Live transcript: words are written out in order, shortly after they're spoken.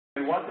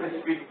What I wanted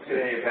to speak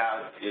today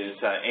about is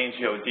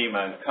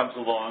angioedema, and comes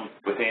along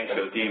with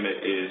angioedema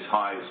is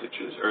hives, which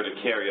is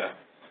urticaria.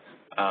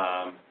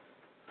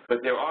 But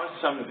there are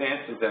some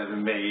advances that have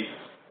been made,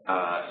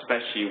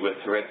 especially with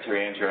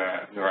hereditary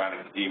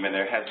angioneuronic edema, and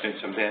there has been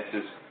some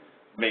advances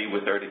made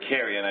with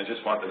urticaria, and I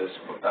just wanted to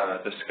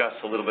discuss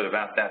a little bit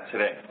about that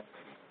today.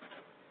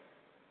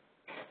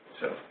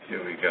 So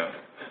here we go.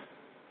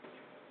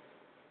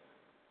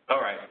 All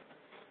right.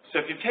 So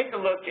if you take a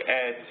look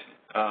at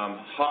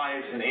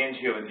hives and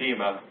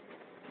angioedema,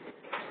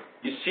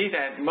 you see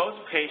that most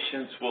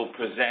patients will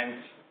present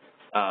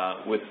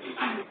with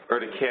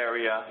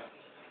urticaria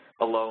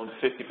alone.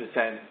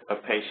 50% of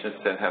patients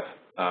that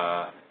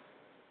have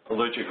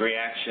allergic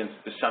reactions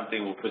to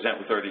something will present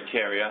with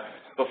urticaria,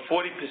 but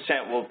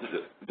 40% will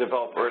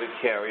develop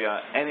urticaria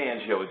and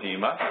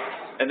angioedema,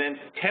 and then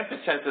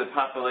 10% of the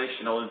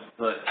population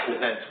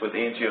presents with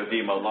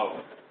angioedema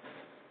alone.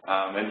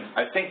 And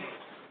I think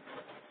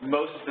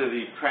most of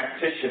the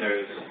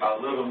practitioners are a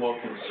little bit more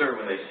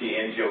concerned when they see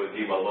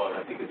angioedema alone.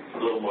 I think it's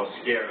a little more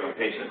scary when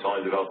patients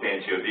only develop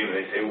angioedema.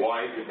 They say,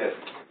 why is it that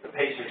the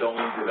patient's only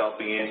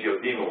developing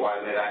angioedema?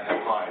 Why do they not have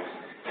hives?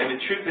 And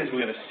the truth is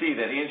we're going to see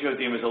that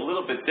angioedema is a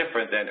little bit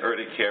different than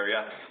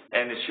urticaria,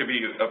 and it should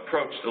be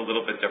approached a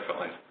little bit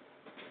differently.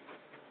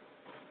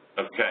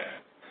 Okay.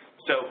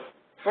 So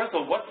first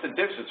of all, what's the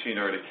difference between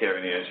urticaria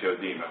and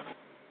angioedema?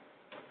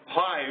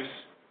 Hives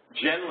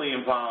generally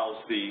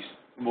involves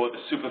more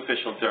the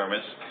superficial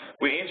dermis,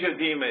 where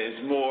angioedema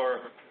is more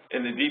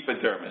in the deeper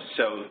dermis.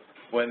 So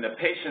when the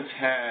patients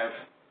have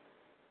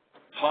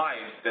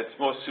hives that's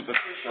more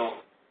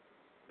superficial,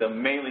 they're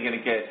mainly going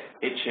to get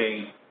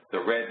itching, the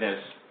redness,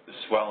 the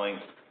swelling,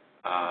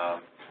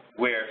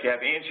 where if you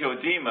have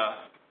angioedema,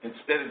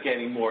 instead of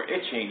getting more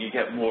itching, you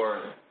get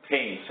more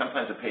pain.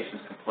 Sometimes the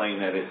patients complain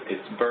that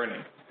it's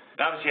burning.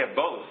 Now that you have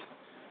both,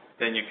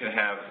 then you can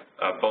have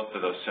both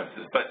of those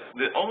symptoms. But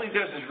the only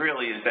difference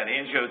really is that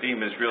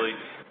angioedema is really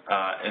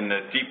in the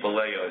deeper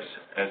layers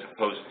as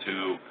opposed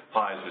to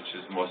hives, which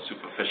is more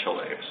superficial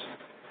layers.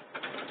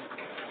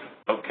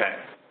 Okay.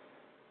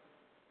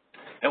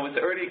 And with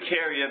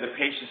urticaria, the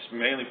patients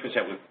mainly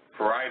present with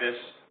pruritus,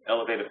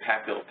 elevated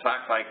papular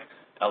plaque-like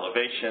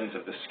elevations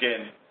of the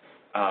skin.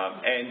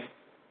 And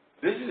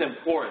this is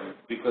important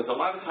because a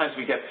lot of times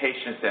we get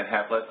patients that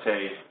have, let's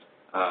say,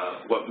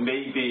 what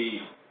may be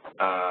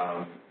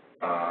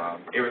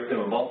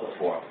erythema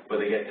multiforme, where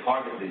they get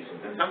target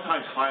lesions. And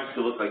sometimes hives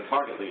can look like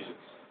target lesions.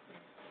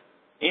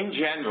 In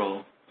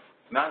general,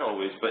 not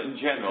always, but in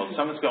general,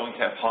 someone's going to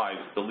have hives.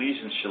 The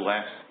lesions should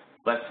last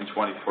less than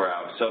 24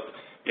 hours. So if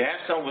you have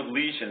someone with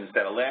lesions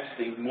that are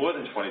lasting more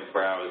than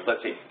 24 hours,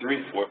 let's say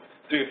 3 or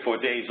 4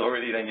 days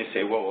already, then you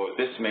say, whoa,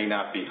 this may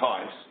not be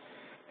hives.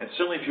 And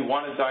certainly if you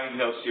want to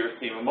diagnose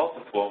erythema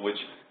multiforme, which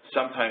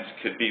sometimes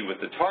could be with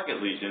the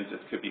target lesions, it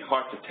could be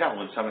hard to tell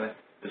when someone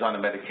is on a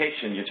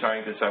medication, you're trying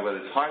to decide whether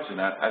it's hives or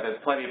not. I've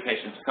had plenty of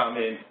patients come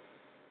in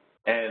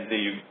and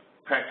the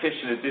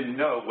practitioner didn't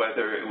know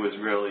whether it was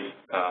really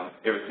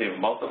erythema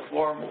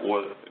multiforme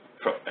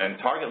and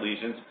target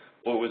lesions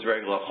or it was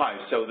regular hives.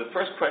 So the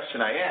first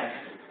question I ask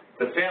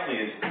the family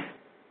is,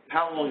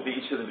 how long do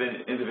each of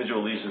the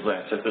individual lesions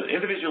last? If the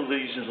individual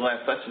lesions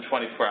last less than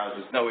 24 hours,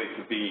 there's no way it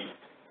could be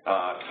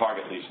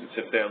target lesions.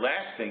 If they're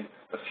lasting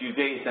a few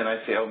days, then I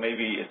say, oh,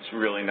 maybe it's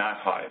really not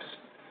hives.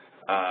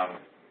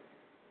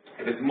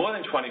 If it's more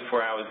than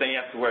 24 hours, then you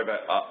have to worry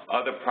about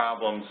other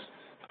problems,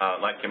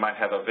 like you might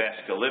have a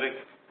vasculitic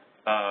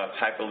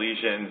type of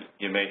lesion.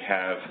 You may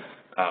have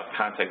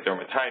contact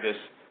dermatitis,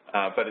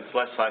 but it's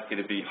less likely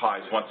to be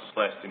hives once it's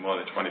lasting more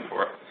than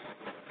 24 hours.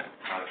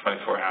 I have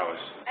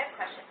a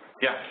question.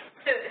 Yeah.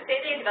 So say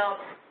they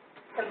develop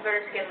some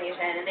sort of skin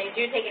lesion and they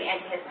do take an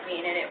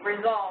antihistamine and it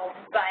resolves,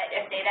 but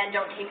if they then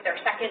don't take their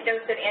second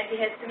dose of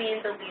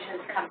antihistamine, the lesions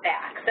come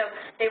back. So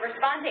they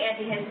respond to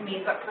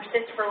antihistamine but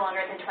persist for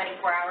longer than 24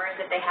 hours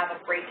if they have a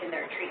break in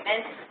their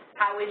treatment.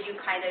 How would you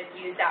kind of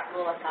use that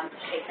rule of thumb to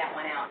shake that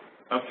one out?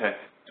 Okay.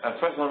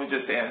 First of all, let me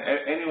just ask,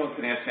 anyone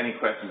can ask any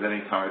questions at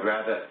any time. I'd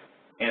rather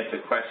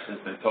answer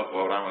questions than talk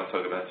about what I want to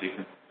talk about, so you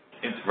can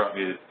interrupt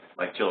me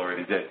like Jill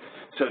already did.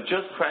 So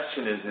Jill's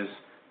question is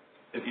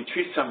if you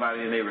treat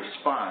somebody and they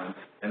respond,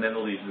 and then the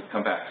lesions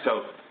come back.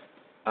 So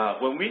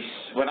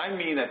when I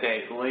mean that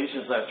the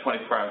lesions last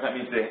 24 hours, that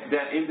means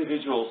that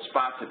individual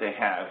spot that they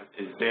have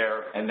is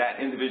there, and that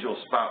individual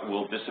spot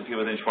will disappear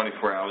within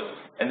 24 hours,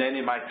 and then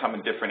it might come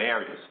in different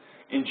areas.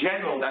 In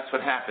general, that's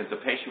what happens. The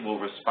patient will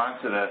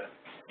respond to the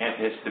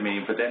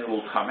antihistamine, but then it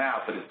will come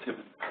out, but it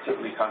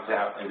typically comes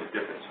out in a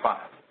different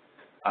spot.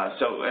 And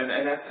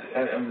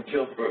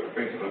Jill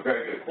brings up a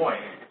very good point,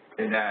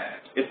 in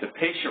that if the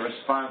patient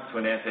responds to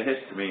an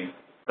antihistamine,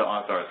 the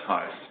odds are it's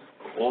hives.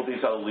 All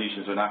these other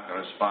lesions are not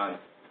going to respond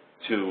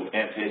to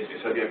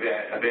antihistamine. So if you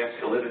have a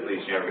vasculitic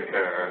lesion,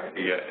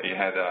 you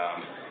had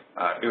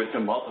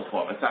erythema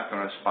multiforme, it's not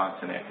going to respond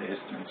to an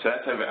antihistamine. So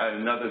that's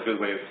another good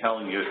way of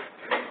telling you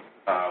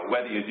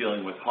whether you're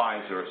dealing with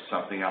hives or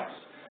something else.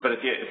 But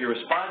if you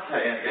respond to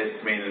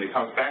antihistamine and it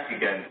comes back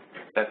again,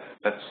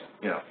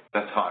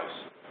 that's hives.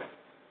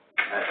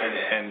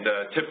 and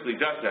typically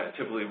does that,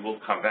 typically will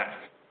come back.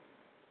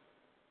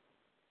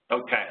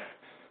 Okay,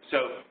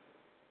 so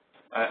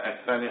I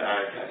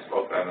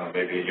spoke, I don't know,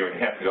 maybe a year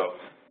and a half ago.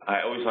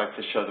 I always like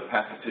to show the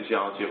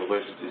pathophysiology of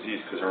allergic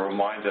disease because it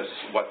reminds us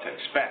what to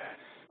expect.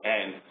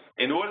 And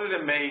in order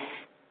to make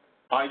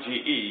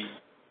IgE,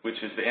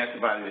 which is the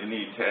antibody that you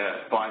need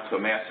to bind to a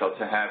mast cell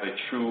to have a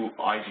true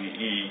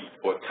IgE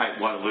or type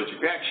 1 allergic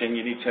reaction,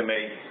 you need to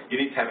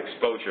have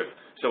exposure.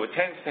 So what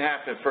tends to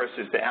happen first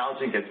is the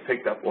allergen gets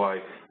picked up by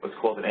what's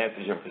called an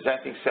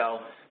antigen-presenting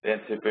cell. The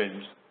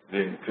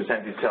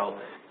antigen-presenting cell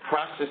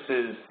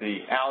processes the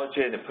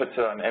allergen, it puts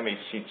it on an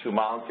MHC2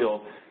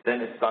 molecule, then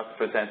it starts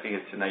presenting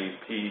it to naive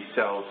T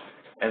cells,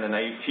 and the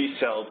naive T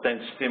cells then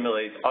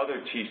stimulate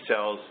other T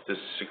cells to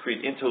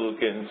secrete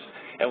interleukins.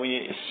 And when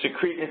you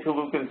secrete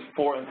interleukins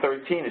 4 and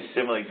 13, it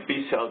stimulates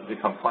B cells to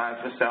become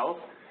plasma cells.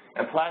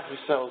 And plasma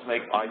cells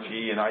make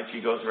IgE, and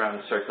IgE goes around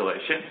the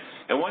circulation.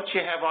 And once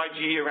you have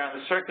IgE around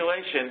the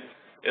circulation,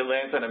 it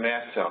lands on a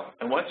mast cell.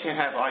 And once you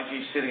have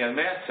IgE sitting on a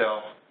mast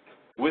cell,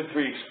 with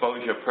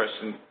re-exposure, a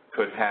person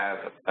could have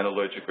an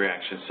allergic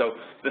reaction. So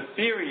the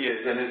theory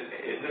is, and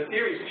the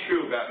theory is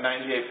true about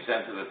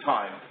 98% of the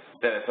time,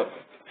 that if a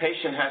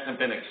patient hasn't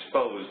been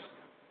exposed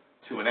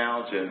to an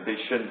allergen, they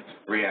shouldn't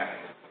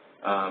react.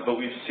 But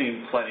we've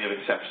seen plenty of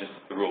exceptions to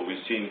the rule.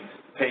 We've seen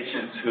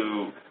patients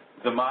who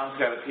the mom's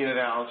got a peanut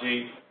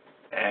allergy,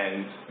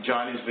 and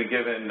Johnny's been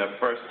given the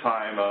first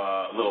time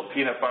a little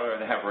peanut butter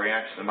and they have a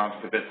reaction. The mom's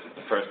convinced it's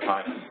the first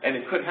time. And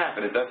it could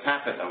happen. It does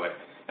happen that way.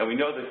 And we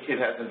know the kid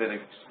hasn't been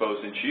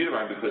exposed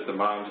intrauterine because the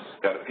mom's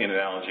got a peanut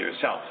allergy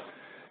herself.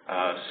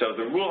 So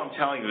the rule I'm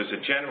telling you is a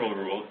general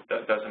rule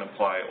that doesn't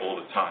apply all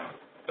the time.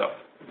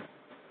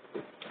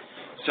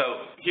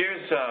 So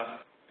here's,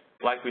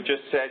 like we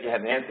just said, you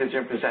had an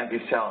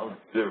antigen-presenting cell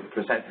that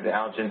presented the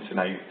allergen to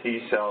naive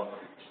T cell,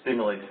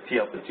 stimulates T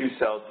alpha 2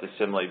 cells to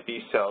stimulate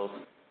B cells.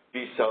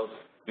 B cells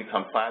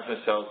become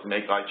plasma cells to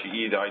make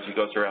IgE. The IgE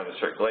goes around the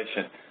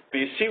circulation. But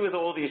you see with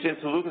all these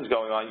interleukins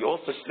going on, you're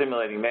also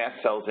stimulating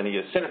mast cells and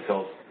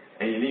eosinophils,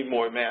 and you need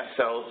more mast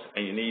cells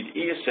and you need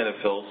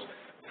eosinophils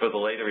for the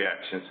later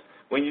reactions.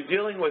 When you're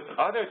dealing with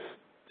other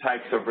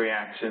types of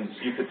reactions,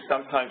 you could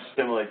sometimes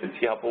stimulate the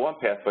T alpha 1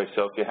 pathway.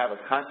 So if you have a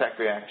contact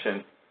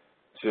reaction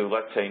to,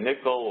 let's say,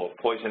 nickel or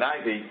poison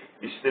ivy,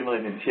 you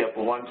stimulate the T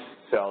alpha 1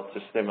 cell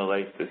to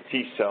stimulate the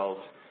T cells,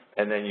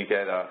 and then you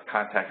get a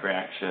contact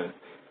reaction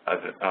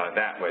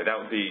that way.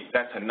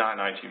 That's a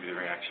non-IgE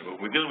reaction. But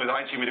when we're dealing with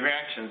IgE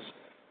reactions,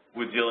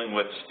 we're dealing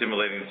with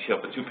stimulating the T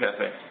alpha 2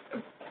 pathway.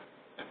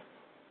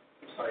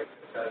 Sorry,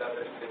 that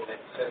other thing that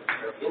you said is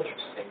very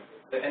interesting.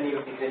 Do any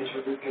of these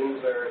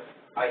interleukins or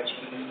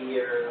IgE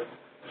or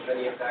does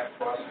any of that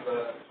cross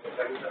the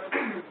placenta?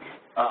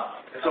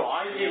 So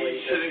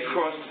IgE shouldn't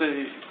cross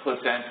the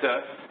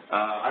placenta.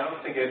 I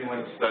don't think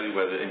anyone studied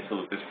whether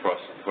interleukins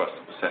cross the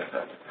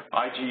placenta.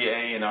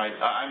 IgA and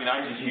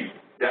IgG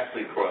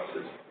definitely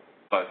crosses,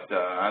 but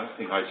I don't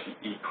think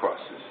IgE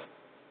crosses.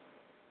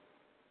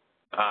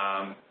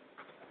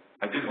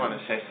 I did want to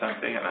say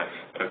something, and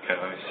okay,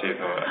 let me see.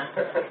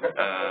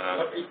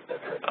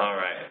 All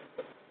right.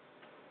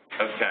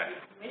 Okay.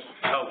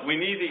 Oh, we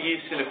need the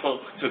eosinophil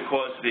to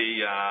cause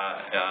the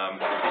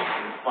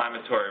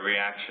inflammatory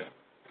reaction.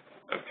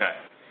 Okay.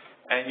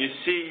 And you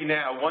see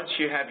now, once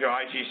you have your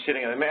IgE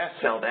sitting in the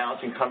mast cell, the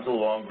allergen comes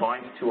along,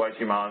 binds two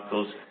IgE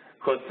molecules,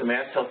 causes the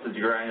mast cell to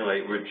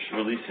degranulate, which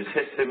releases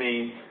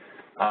histamine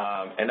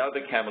and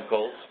other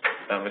chemicals.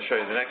 I'm going to show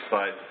you the next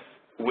slide,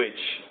 which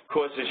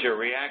causes your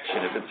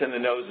reaction. If it's in the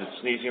nose, it's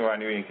sneezing or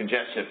urinary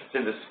congestion. If it's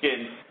in the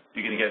skin,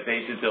 you're going to get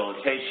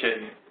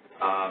vasodilatation,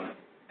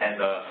 and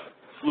the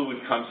fluid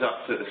comes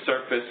up to the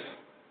surface,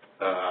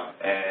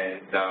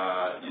 and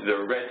the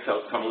red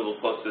cells come a little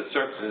close to the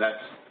surface, and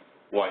that's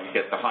why you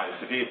get the hives.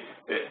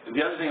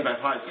 The other thing about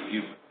hives, if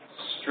you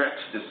stretch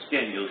the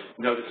skin, you'll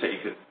notice that you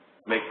could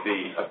make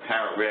the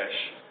apparent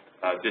rash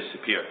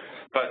disappear.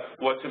 But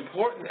what's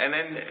important, and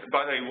then,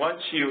 by the way,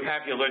 once you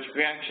have your allergic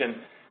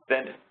reaction,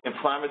 then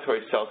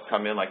inflammatory cells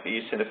come in, like the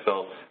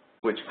eosinophil,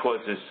 which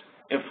causes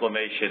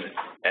inflammation,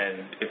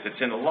 and if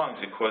it's in the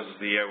lungs, it causes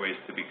the airways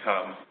to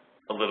become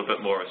a little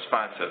bit more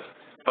responsive.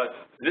 But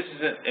this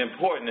is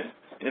important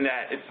in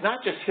that it's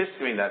not just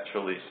histamine that's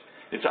released.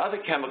 It's other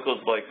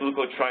chemicals like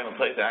glucotriene and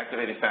platelet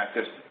activating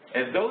factors,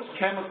 and those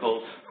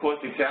chemicals cause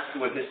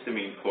exactly what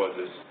histamine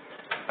causes.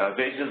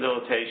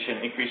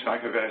 Vasodilatation, increased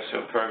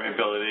microvascular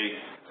permeability,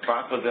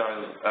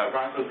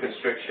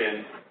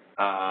 bronchoconstriction,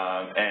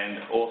 and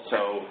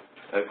also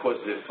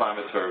causes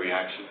inflammatory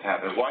reactions to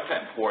happen. Why is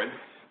that important?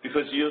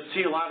 Because you'll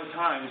see a lot of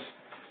times,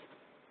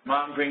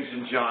 mom brings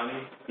in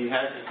Johnny, he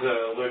has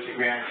the allergic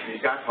reaction,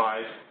 he's got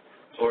hives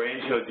or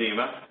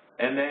angioedema,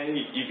 and then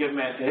you give him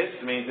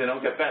antihistamines, they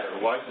don't get better.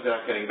 Why is it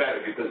not getting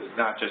better? Because it's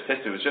not just histamine.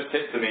 If it was just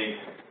histamine,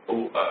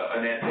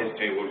 an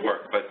antihistamine would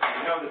work. But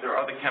you know that there are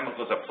other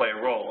chemicals that play a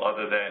role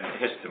other than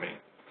histamine.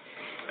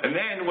 And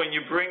then when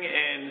you bring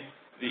in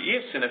the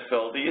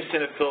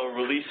eosinophil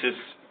releases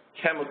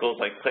chemicals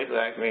like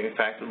platelet activating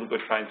factor,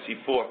 leukotriene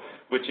C4,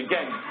 which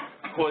again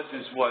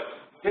causes what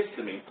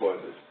histamine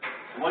causes.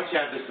 Once you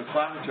have this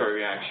inflammatory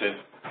reaction,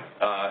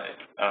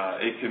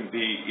 it can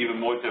be even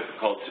more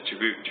difficult to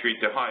treat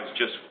the hives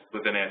just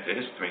with an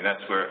antihistamine.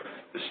 That's where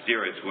the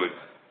steroids would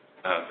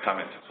come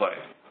into play.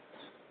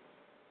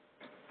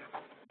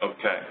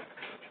 Okay.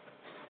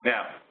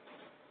 Now,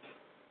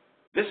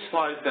 this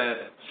slide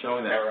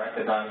showing the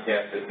arachidonic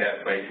acid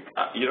pathway,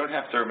 you don't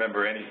have to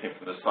remember anything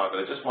from the slide, but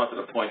I just wanted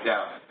to point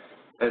out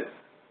that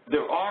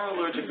there are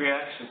allergic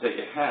reactions that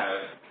you have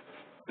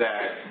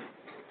that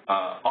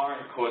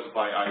aren't caused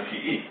by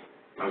IgE,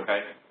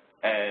 okay?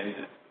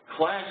 And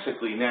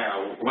classically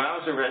now, when I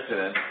was a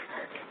resident,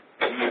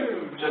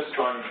 just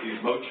starting to use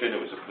Motrin,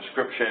 it was a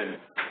prescription.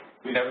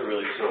 We never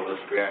really saw those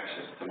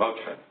reactions to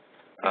Motrin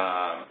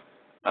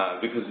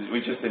because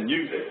we just didn't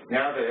use it.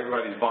 Now that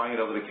everybody's buying it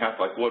over the counter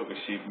like water, we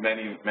see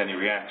many, many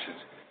reactions.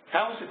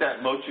 How is it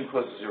that Motrin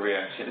causes a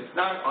reaction? It's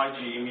not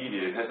IgE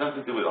mediated. It has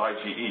nothing to do with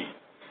IgE.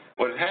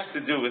 What it has to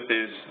do with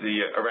is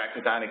the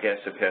arachidonic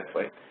acid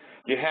pathway.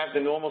 You have the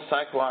normal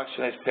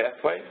cyclooxygenase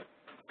pathway,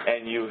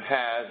 and you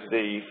have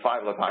the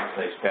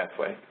 5-lipoxygenase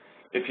pathway.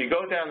 If you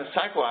go down the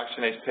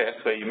cyclooxygenase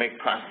pathway, you make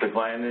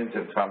prostaglandins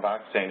and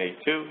thromboxane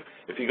A2.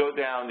 If you go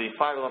down the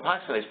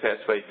 5-lipoxygenase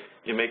pathway,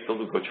 you make the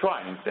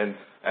leukotrienes. And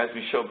as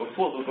we showed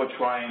before,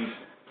 leukotrienes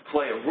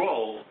play a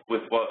role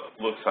with what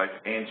looks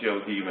like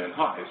angioedema in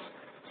hives.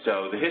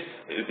 So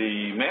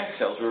the mast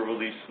cells will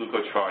release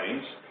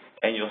leukotrienes,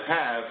 and you'll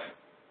have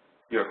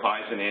your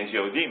hives and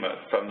angioedema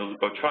from the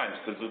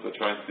leukotrienes, because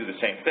leukotrienes do the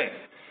same thing.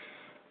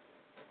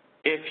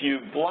 If you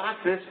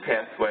block this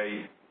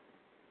pathway,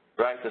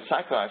 right, the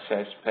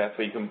cyclooxygenase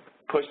pathway, you can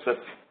push the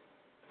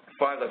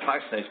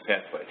 5-lipoxygenase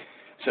pathway.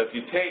 So if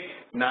you take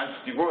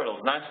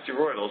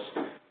non-steroidals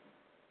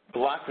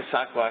block the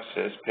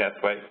cyclooxygenase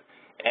pathway,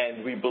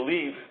 and we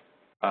believe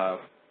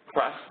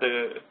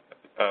prostaglandin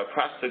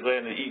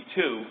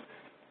E2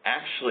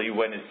 actually,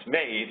 when it's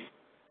made,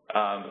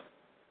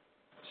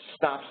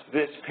 stops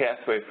this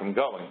pathway from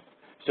going.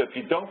 So if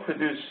you don't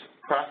produce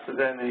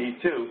prostaglandin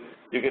E2,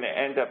 you're going to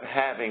end up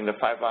having the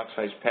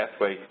 5-lipoxygenase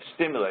pathway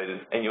stimulated,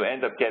 and you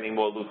end up getting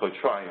more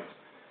leukotrienes.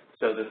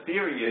 So the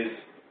theory is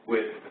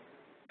with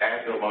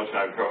Advil, Motrin,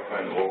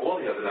 ibuprofen, or all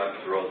the other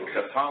non-steroids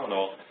except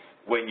Tylenol,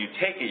 when you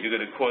take it, you're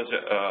going to cause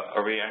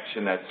a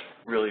reaction that's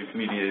really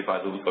mediated by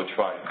the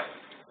leukotrienes.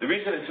 The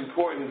reason it's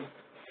important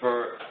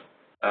for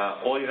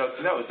all you know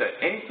to know is that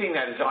anything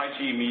that is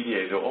IgE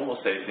mediated, or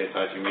almost anything that's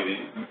IgE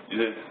mediated,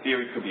 the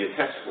theory could be a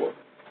test for.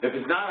 If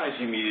it's not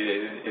IgE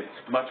mediated,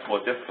 it's much more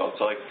difficult.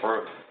 So like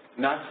for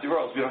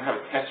non-steroids, we don't have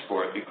a test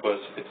for it because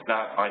it's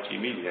not IgE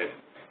mediated.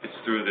 It's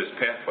through this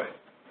pathway.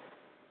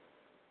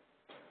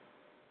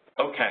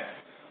 Okay,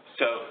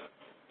 so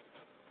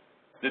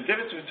the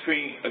difference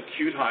between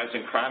acute hives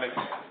and chronic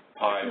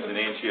hives and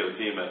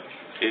angioedema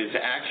is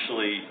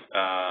actually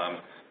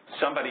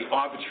somebody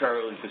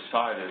arbitrarily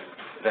decided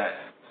that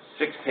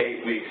 6 to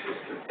 8 weeks,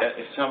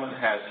 if someone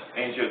has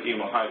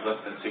angioedema hives less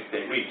than 6 to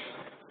 8 weeks,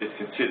 it's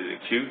considered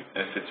acute,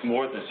 and if it's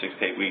more than 6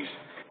 to 8 weeks,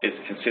 it's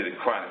considered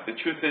chronic. The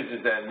truth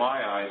is that in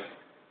my eyes,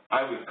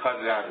 I would cut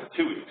it out at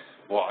 2 weeks.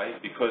 Why?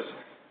 Because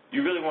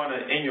you really want to,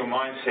 in your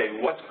mind,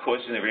 say, what's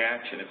causing the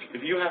reaction?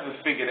 If you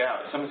haven't figured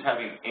out, if someone's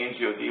having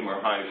angioedema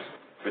or hives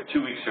for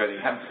 2 weeks already,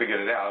 you haven't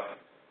figured it out,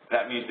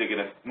 that means they're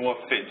going to more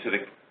fit into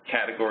the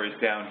categories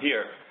down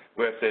here,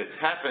 where if it's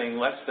happening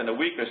less than a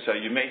week or so,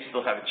 you may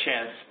still have a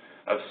chance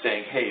of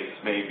saying, hey, it's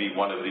maybe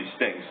one of these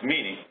things.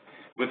 Meaning,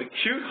 with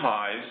acute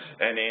hives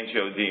and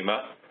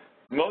angioedema,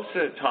 most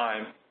of the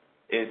time,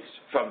 it's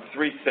from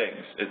 3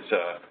 things. It's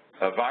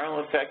a viral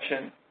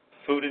infection,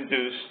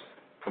 food-induced,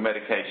 or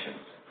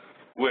medications.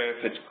 Where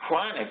if it's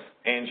chronic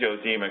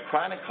angioedema,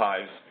 chronic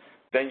hives,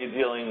 then you're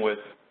dealing with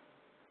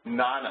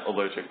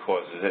non-allergic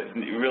causes.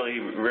 It really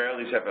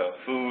rarely have a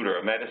food or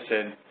a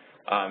medicine,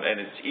 and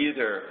it's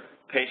either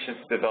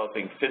patients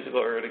developing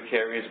physical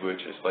urticarias,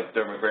 which is like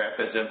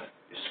dermographism.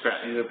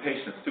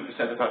 Patients, 2%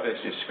 of the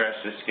population, you scratch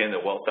their skin, they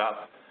welt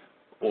up,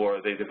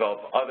 or they develop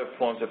other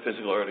forms of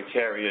physical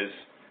urticarias,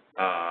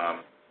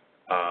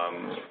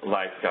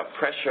 like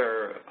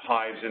pressure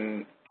hives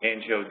and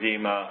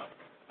angioedema,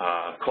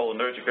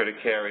 cholinergic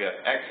urticaria,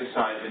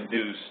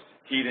 exercise-induced,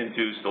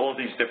 heat-induced, all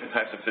these different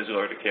types of physical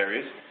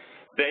urticarias.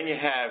 Then you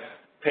have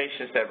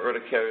patients that have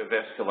urticaria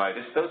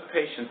vasculitis. Those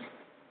patients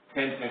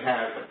tend to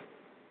have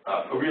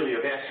really a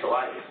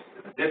vasculitis.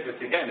 The difference,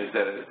 again, is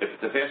that if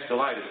it's a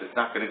vasculitis, it's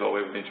not going to go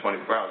away within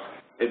 24 hours.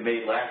 It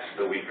may last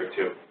a week or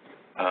two.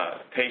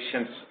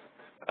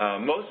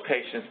 Most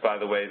patients, by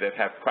the way, that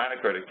have chronic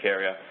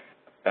urticaria,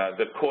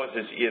 the cause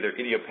is either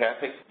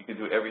idiopathic, you can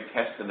do every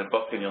test in the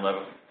book and you'll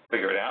never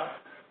figure it out,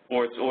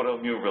 or it's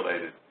autoimmune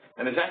related.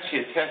 And there's actually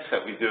a test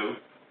that we do,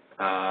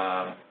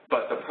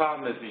 but the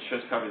problem is the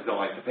insurance companies don't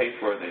like to pay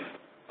for it. They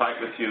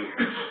fight with you,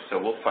 so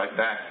we'll fight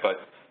back. But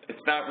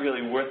it's not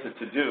really worth it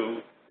to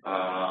do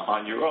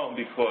on your own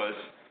because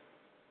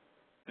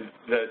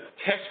the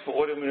test for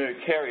autoimmune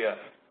urticaria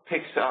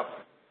picks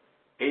up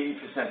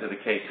 80% of the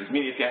cases.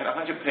 Meaning if you had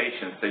 100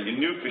 patients that you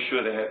knew for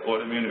sure they had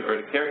autoimmune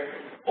urticaria,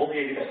 only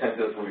 80% of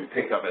those will be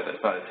picked up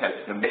by the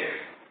test in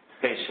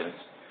patients.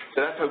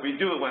 So that's what we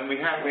do when we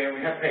have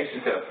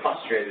patients that are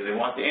frustrated, they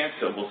want the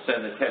answer, we'll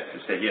send the test to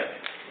say, yes,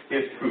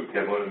 here's proof you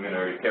have autoimmune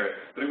urticaria.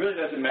 But it really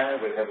doesn't matter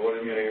whether you have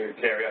autoimmune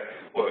urticaria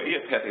or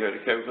idiopathic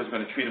urticaria because we're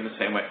going to treat them the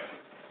same way.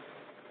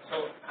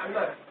 So I'm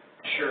not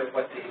sure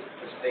what the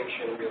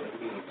distinction really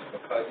means,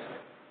 because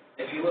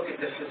if you look at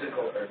the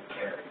physical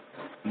urticaria,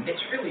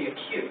 it's really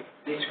acute.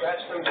 They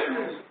scratch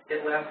themselves,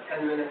 it lasts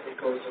 10 minutes, it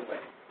goes away,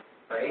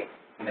 right?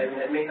 And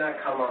it may not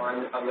come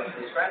on unless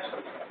they scratch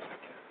themselves.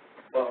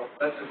 Well,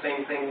 that's the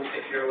same thing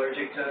if you're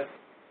allergic to,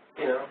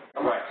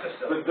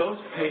 amoxicillin. But those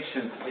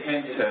patients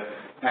tend to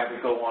have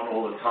it go on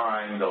all the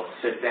time. They'll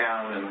sit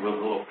down and with a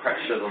little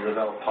pressure, they'll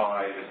develop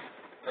hives.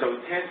 So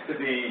it tends to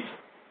be...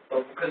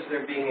 Well, because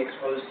they're being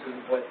exposed to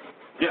what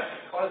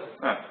causes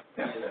it.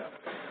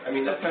 I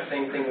mean, that's the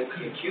same thing with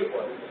the acute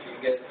ones.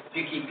 If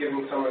you keep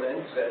giving someone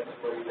NSAIDs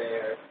when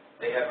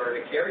they have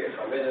urticaria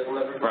from it, it'll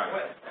never go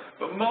away.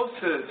 But most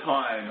of the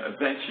time,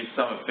 eventually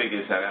someone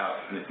figures that out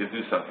and they can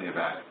do something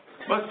about it.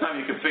 Most of the time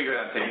you can figure it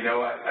out and say, you know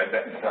what, I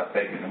better stop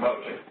taking the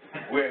motion.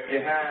 Where if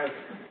you have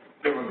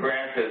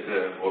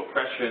dermographism or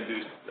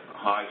pressure-induced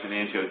hives and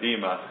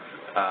angioedema,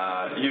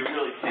 you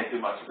really can't do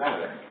much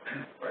about it.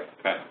 Right.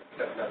 Okay.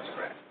 That's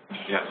correct.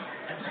 Yeah.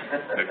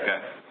 Okay.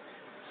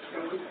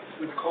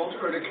 With cold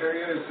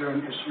urticaria, is there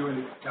an issue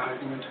in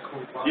diving into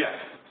cold water? Yes.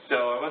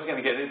 So I wasn't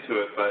going to get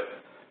into it, but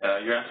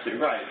you're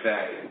absolutely right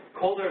that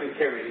cold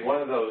urticaria is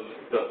one of those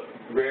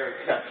rare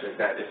exceptions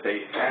that if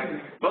they have,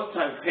 most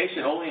times the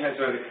patient only has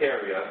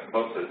urticaria,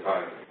 most of the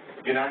time,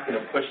 you're not going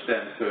to push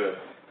them to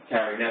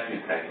carry an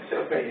EpiPen. So,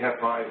 okay, you have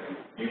hives,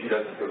 usually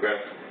doesn't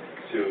progress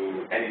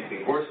to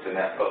anything worse than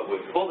that, but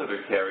with cold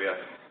urticaria,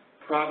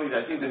 probably,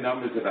 I think the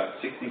number is about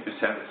 60 to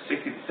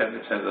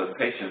 70% of those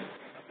patients,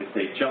 if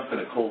they jump in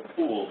a cold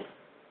pool,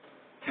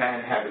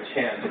 can have a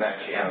chance of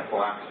actually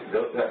anaphylaxis.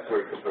 That's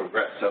where it can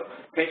progress. So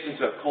patients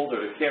who have cold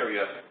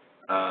urticaria,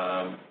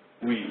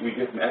 we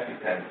give them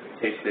EpiPens in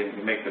case they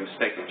make the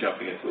mistake of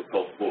jumping into a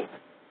cold pool.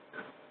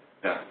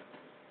 Yeah.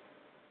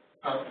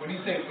 When you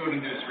say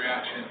food-induced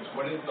reactions,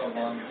 what is the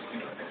longest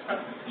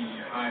expectancy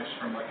hives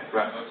from like a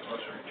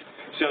exposure?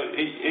 So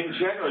in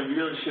general, it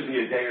really should be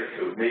a day or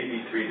two,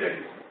 maybe 3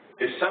 days.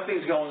 If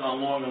something's going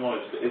on long and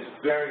long, it's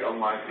very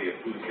unlikely a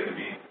food's going to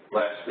be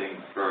lasting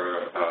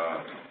for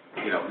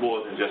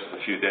more than just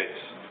a few days.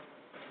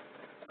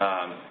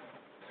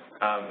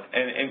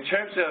 And in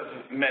terms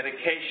of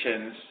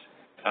medications,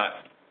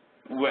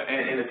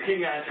 in the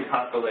pediatric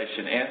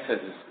population,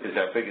 NSAIDs is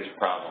our biggest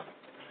problem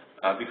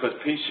because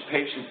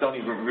patients don't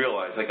even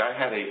realize. Like I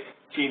had a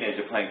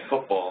teenager playing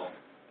football,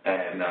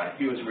 and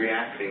he was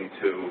reacting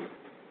to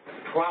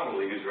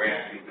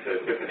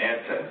different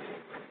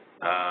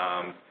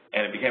NSAIDs.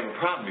 And it became a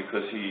problem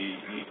because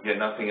he had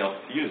nothing else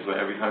to use. But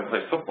every time he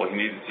played football, he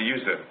needed to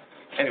use them.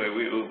 Anyway,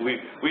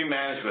 we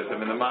managed with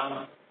him, and the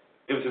mom,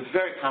 it was a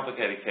very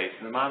complicated case,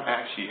 and the mom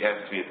actually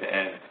asked me at the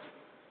end,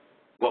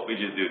 what would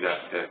you do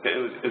that?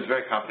 It was a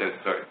very complicated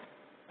story.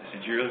 I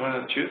said, do you really want to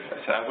know the truth?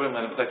 I said, I wouldn't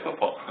let him play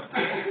football.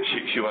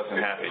 She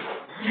wasn't happy.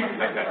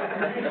 Okay.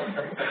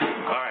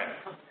 All right.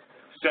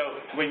 So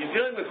when you're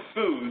dealing with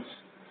foods,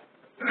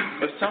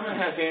 if someone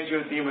has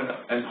angioedema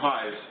and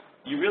hives,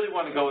 you really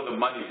want to go where the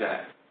money's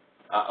at.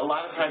 A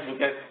lot of times we'll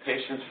get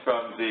patients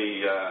from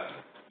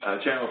the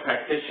general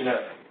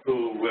practitioner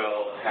who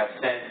will have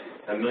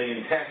sent 1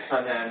 million texts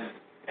on them,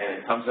 and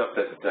it comes up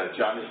that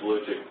John is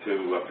allergic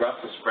to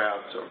Brussels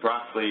sprouts or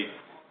broccoli.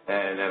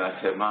 And then I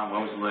said, Mom,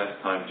 when was the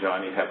last time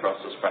Johnny had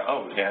Brussels sprouts?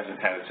 Oh, he hasn't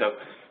had it. So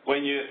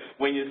when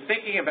you're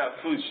thinking about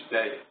foods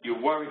that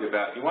you're worried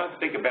about, you want to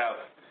think about,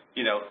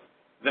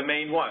 the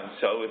main ones.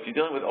 So if you're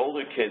dealing with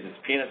older kids, it's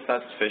peanuts,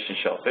 nuts, fish, and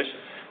shellfish.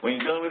 When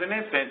you're dealing with an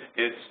infant,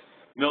 it's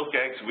milk,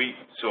 eggs, wheat,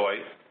 soy.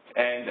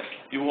 And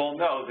you all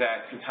know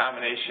that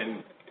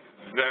contamination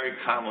very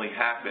commonly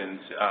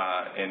happens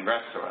in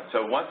restaurants.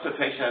 So once the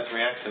patient has a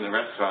reaction in the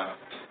restaurant,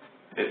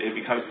 it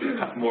becomes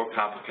more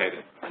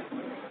complicated.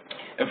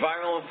 And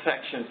viral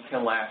infections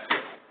can last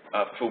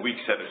for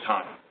weeks at a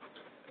time,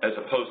 as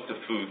opposed to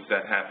foods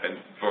that happen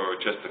for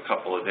just a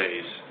couple of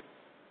days,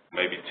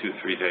 maybe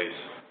 2-3 days.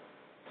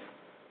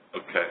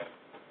 Okay.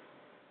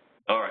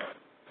 All right.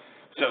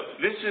 So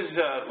this is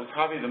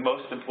probably the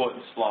most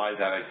important slide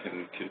that I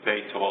can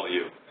convey to all of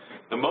you.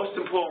 The most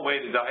important way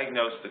to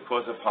diagnose the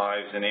cause of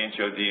hives and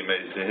angioedema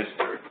is the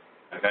history.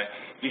 Okay?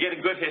 If you get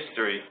a good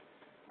history,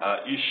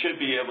 you should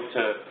be able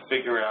to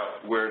figure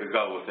out where to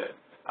go with it.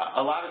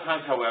 A lot of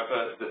times,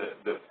 however,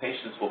 the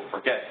patients will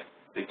forget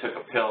they took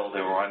a pill, they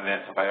were on an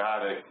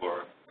antibiotic,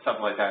 or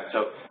something like that.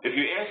 So if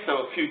you ask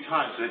them a few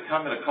times, they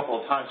come in a couple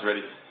of times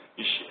already,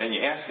 and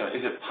you ask them,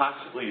 is it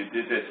possible you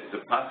did this? Is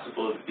it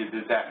possible you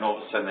did that? And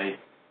all of a sudden they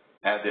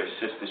had their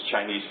sister's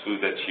Chinese food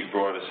that she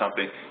brought or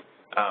something.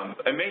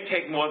 It may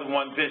take more than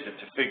one visit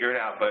to figure it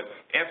out, but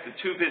after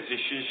 2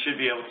 visits, you should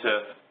be able to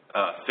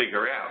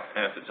figure it out.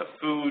 And if it's a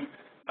food,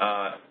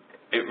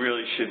 it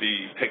really should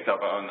be picked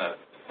up on the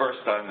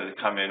first time that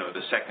they come in or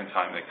the second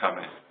time they come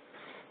in.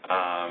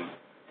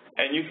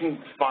 And you can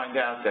find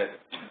out that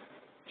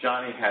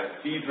Johnny had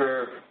a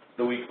fever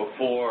the week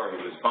before,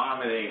 he was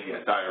vomiting, he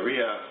had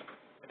diarrhea,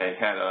 they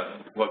had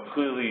what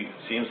clearly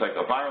seems like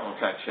a viral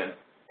infection,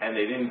 and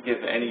they didn't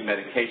give any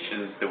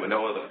medications, there were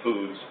no other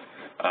foods,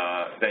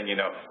 then you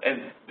know.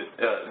 And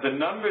the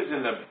numbers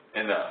in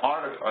the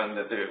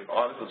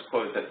articles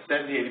quoted that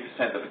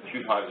 70–80% of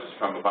acute hives is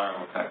from a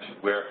viral infection,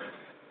 where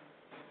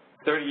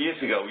 30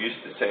 years ago we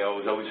used to say, oh,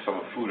 it was always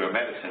from a food or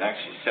medicine.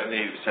 Actually,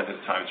 70–80% of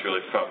the time it's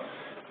really from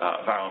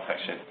viral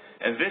infection.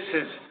 And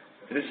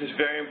this is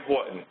very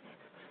important.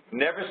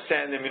 Never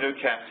send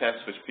immunocap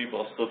tests, which people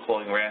are still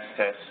calling RAS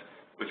tests,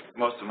 which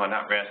most of them are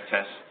not RAS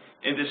tests,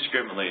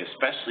 indiscriminately,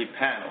 especially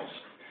panels,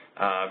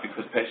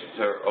 because patients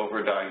are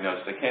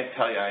overdiagnosed. I can't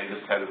tell you, I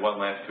just had one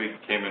last week,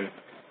 came in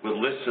with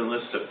lists and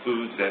lists of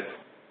foods that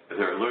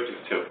they're allergic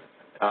to.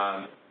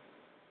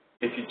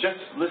 If you just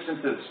listen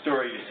to the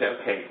story, you say,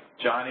 okay,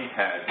 Johnny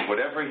had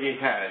whatever he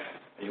had,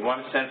 and you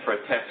want to send for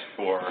a test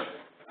for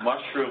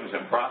mushrooms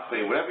and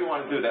broccoli, whatever you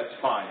want to do, that's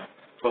fine.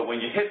 But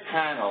when you hit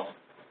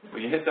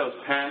those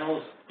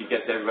panels, you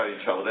get everybody in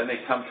trouble. Then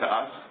they come to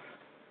us,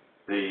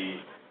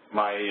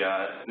 my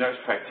nurse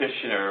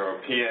practitioner or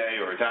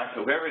PA or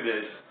doctor, whoever it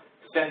is,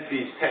 sent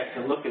these tests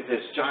and look at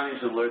this.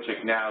 Johnny's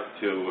allergic now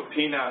to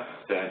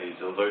peanuts, and he's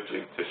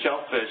allergic to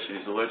shellfish, and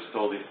he's allergic to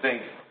all these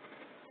things.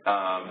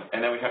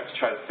 And then we have to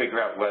try to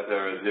figure out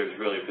whether there's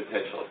really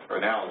potential for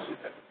an allergy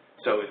there.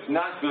 So it's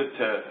not good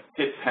to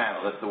hit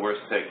panel. That's the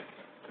worst thing.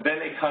 Then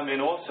they come in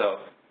also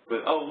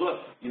with, oh, look,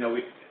 you know,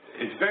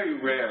 it's very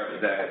rare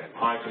that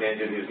hives and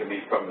angioedema is going to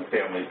be from the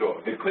family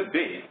dog. It could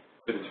be,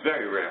 but it's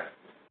very rare.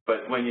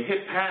 But when you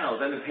hit panel,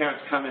 then the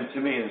parents come in to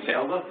me and say,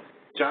 oh, look,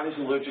 Johnny's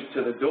allergic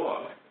to the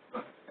dog.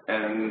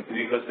 And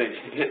because they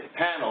hit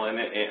panel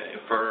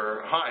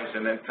for hives,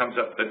 and then comes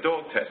up the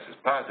dog test is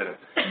positive.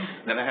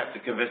 Then I have to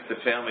convince the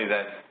family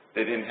that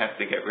they didn't have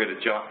to get rid of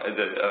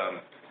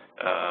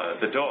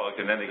the dog,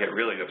 and then they get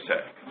really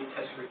upset. You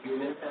test for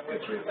human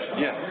allergies?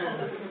 Yeah.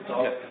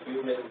 Dog,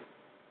 human,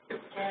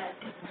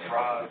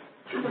 frog.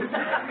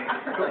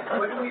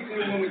 What do we do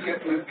when we get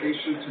the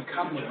patients who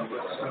come with a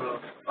list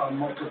of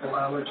multiple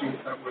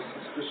allergies that we're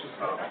suspicious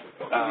of?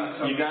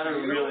 You got to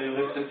really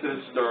listen to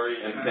the story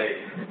and say,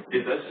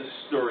 does this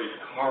story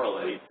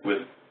correlate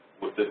with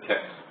the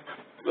test?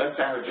 That's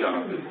our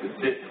job, is to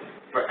sit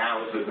for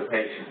hours with the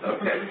patient,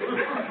 okay?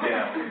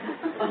 Yeah.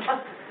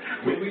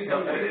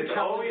 It's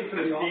always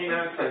the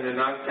peanuts and the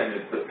nuts and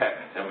it's the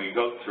pets, and we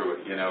go through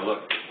it, you know,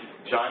 look.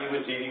 Johnny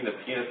was eating the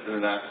peanuts and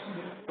the nuts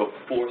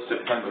before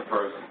September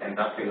 1st, and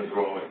nothing was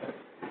wrong with him.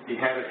 He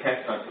had a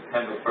test on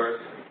September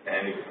 1st,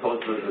 and he was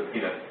positive of the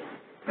peanuts.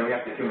 Then we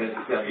have to convince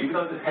the family, even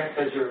though the test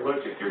says you're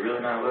allergic, you're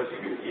really not allergic,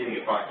 you're eating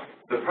it fine.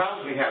 The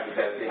problem we have is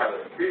that if they have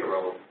a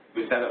 3-year-old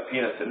who sent up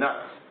peanuts and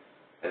nuts,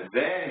 and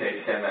then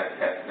they send that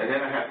test, and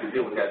then I have to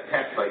deal with that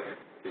test, like,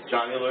 is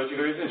Johnny allergic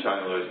or isn't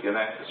Johnny allergic? And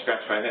I have to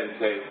scratch my head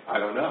and say, I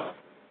don't know.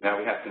 Now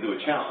we have to do a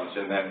challenge,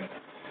 and then,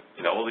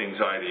 you know, all the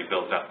anxiety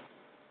builds up.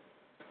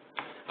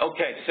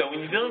 Okay, so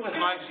when you're dealing with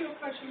hives... Can I ask you a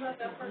question about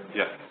that first?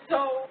 Yeah.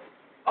 So,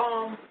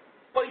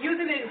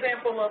 using the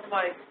example of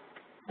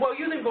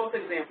using both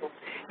examples,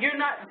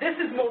 this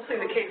is mostly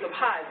the case of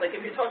hives. Like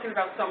if you're talking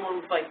about someone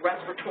with like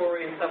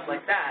respiratory and stuff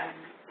like that,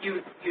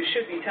 you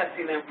should be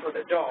testing them for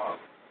the dog.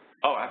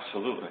 Oh,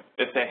 absolutely.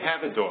 If they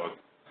have a dog,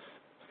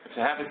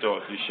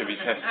 you should be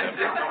testing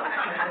them.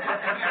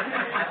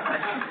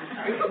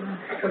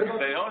 If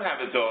they don't have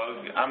a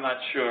dog, I'm not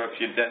sure if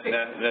you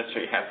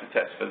necessarily have to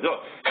test for the dog,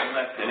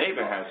 unless the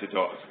neighbor has a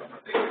dog.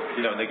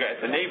 You know, they go at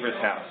the neighbor's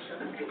house.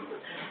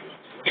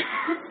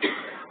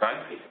 Right?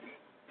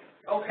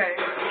 Okay.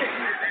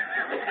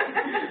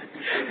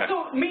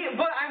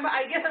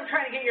 I guess I'm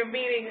trying to get your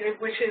meaning,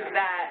 which is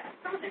that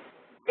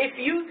if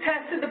you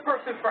tested the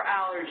person for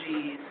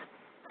allergies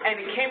and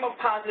it came up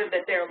positive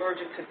that they're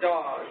allergic to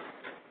dogs,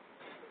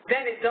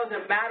 then it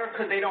doesn't matter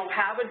because they don't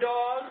have a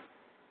dog?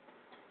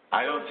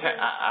 I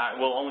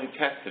will only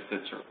test if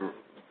it's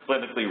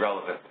clinically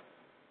relevant.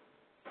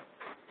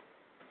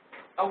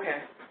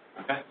 Okay.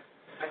 Okay?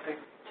 I think.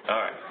 All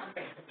right.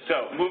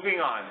 So, moving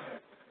on.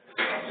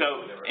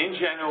 So, in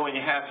general, when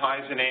you have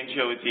hives and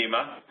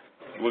angioedema,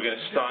 we're going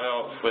to start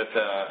off with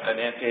an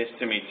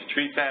antihistamine to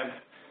treat them.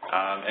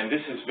 And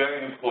this is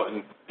very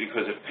important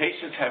because if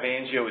patients have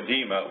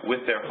angioedema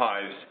with their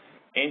hives,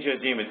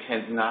 angioedema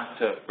tends not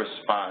to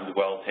respond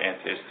well to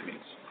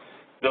antihistamines.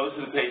 Those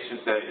are the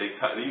patients that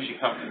they usually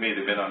come to me,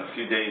 they've been on a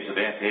few days of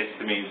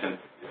antihistamines and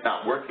it's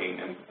not working,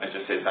 and I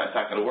just say it's not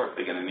going to work,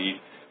 they're going to need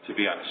to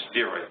be on a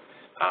steroid.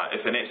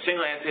 If a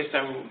single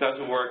antihistamine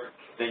doesn't work,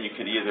 then you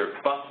can either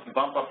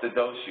bump up the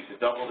dose, you could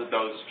double the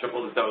dose,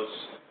 triple the dose,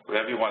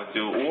 whatever you want to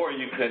do, or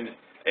you can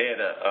add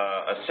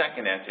a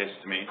second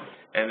antihistamine,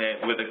 and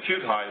then with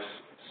acute hives,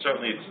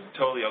 certainly it's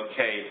totally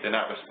okay if they're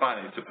not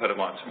responding to put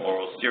them on some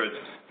oral steroids.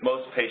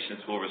 Most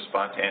patients will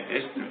respond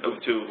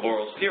to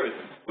oral steroids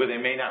where they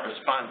may not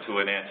respond to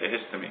an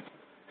antihistamine.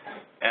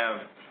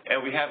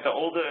 And we have the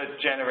older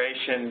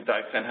generation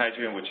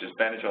diphenhydramine, which is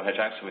benadryl,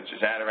 hydroxyzine, which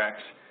is Atarax,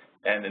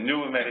 and the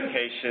newer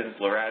medications,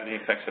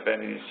 loratadine,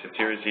 fexofenadine,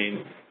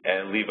 cetirizine,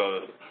 and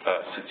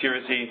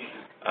levocetirizine.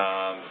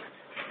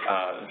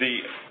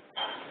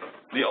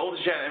 The older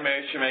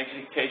generation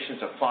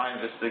medications are fine,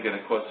 just they're going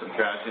to cause some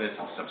drowsiness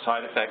and some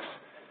side effects.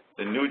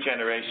 The new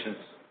generations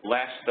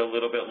last a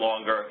little bit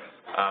longer.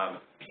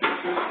 The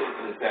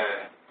truth is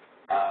that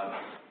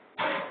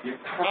you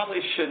probably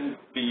shouldn't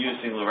be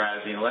using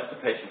loratadine unless the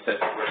patient says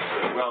it works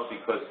really well,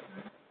 because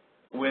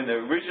when the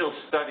original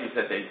studies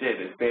that they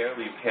did, it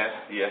barely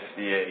passed the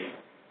FDA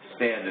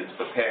standards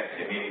for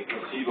passing, meaning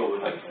placebo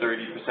was like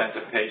 30%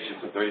 of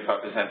patients or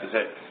 35% of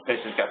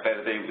patients got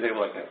better. They were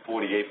like at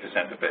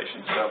 48% of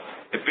patients. So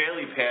it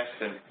barely passed,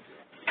 and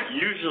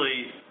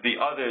usually the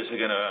others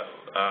are going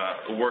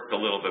to work a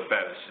little bit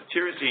better.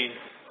 Cetirizine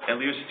and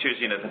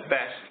levocetirizine are the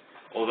best,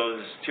 although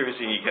the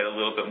cetirizine you get a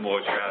little bit more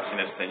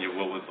drowsiness than you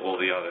will with all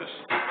the others.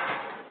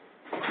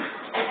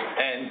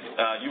 And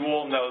you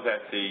all know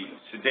that the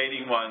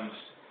sedating ones,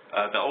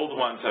 the older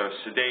ones are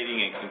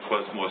sedating and can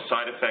cause more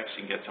side effects.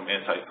 You can get some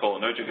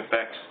anticholinergic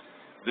effects.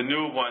 The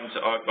new ones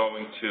are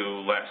going to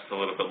last a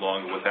little bit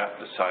longer without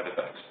the side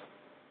effects.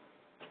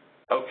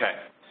 Okay,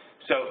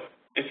 so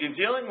if you're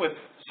dealing with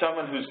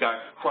someone who's got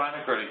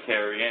chronic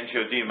urticaria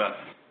angioedema,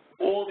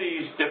 all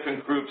these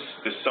different groups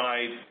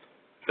decide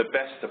the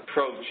best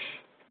approach.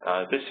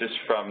 This is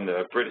from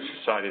the British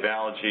Society of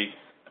Allergy,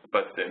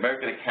 but the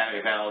American Academy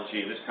of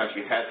Allergy in this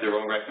country has their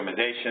own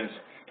recommendations.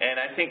 And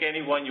I think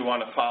any one you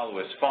want to follow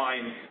is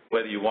fine,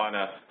 whether you want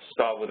to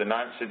start with a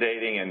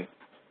non-sedating and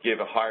give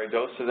a higher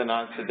dose of the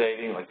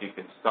non-sedating, like you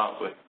can start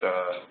with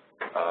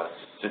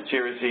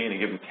cetirizine and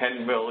give them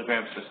 10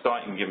 milligrams to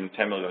start. You can give them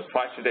 10 milligrams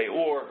twice a day,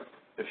 or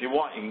if you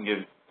want, you can give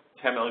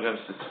 10 milligrams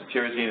of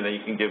cetirizine, and then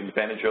you can give them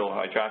Benadryl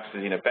or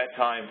hydroxyzine at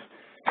bedtime.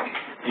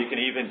 You can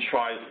even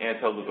try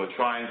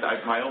anti-leukotrienes.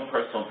 My own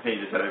personal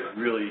opinion is that I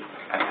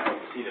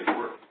haven't seen it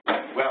work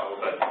well,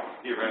 but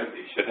theoretically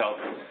it should help.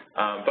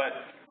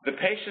 But the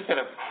patients that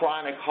have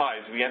chronic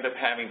hives, we end up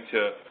having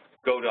to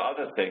go to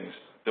other things,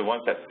 the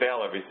ones that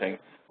fail everything,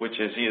 which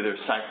is either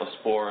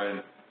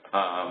cyclosporin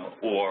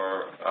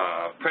or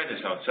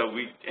prednisone. So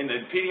in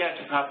the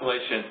pediatric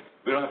population,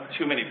 we don't have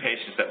too many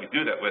patients that we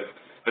do that with,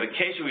 but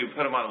occasionally we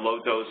put them on a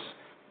low-dose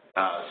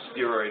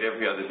steroid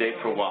every other day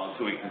for a while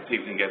until we can see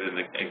if we can get it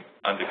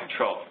under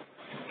control.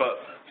 But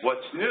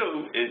what's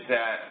new is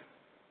that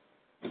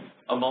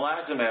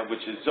omalizumab,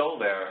 which is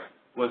Xolair,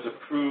 was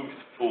approved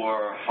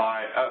for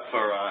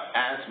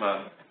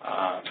asthma,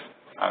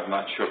 I'm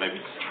not sure,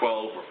 maybe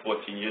 12 or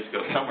 14 years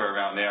ago, somewhere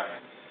around there.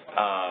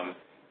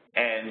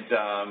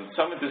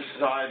 Someone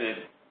decided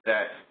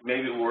that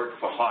maybe it worked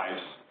for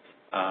hives.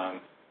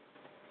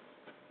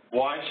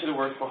 Why should it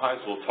work for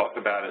hives? We'll talk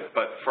about it.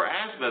 But for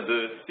asthma,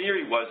 the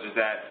theory was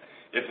that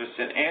if it's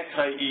an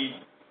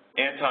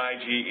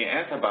anti-IgE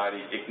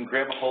antibody, it can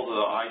grab a hold of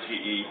the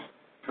IgE,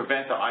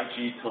 prevent the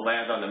IgE to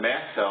land on the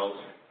mast cells,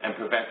 and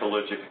prevent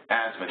allergic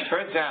asthma. It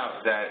turns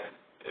out that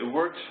it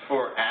works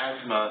for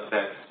asthma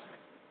that's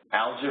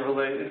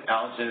allergen-related,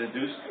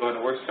 allergen-induced, or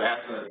it works for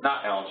asthma that's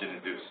not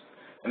allergen-induced.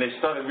 And they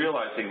started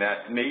realizing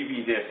that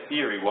maybe their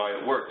theory, why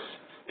it works,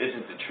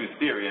 isn't the true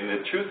theory. And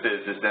the truth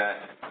is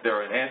that there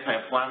are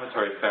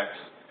anti-inflammatory effects.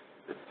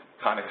 It's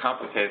kind of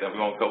complicated that we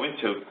won't go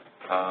into.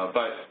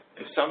 But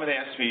if someone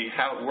asks me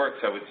how it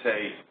works, I would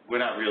say we're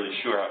not really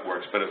sure how it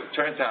works. But it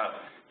turns out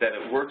that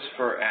it works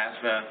for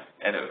asthma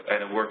and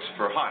it works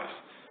for hives.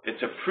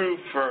 It's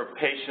approved for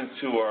patients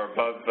who are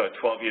above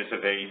 12 years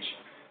of age.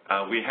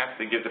 We have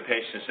to give the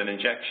patients an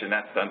injection.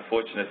 That's the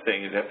unfortunate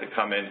thing. They have to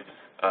come in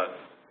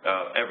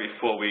every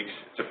 4 weeks.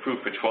 It's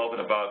approved for 12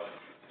 and above.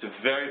 It's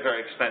a very,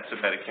 very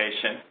expensive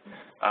medication.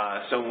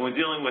 So when we're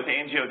dealing with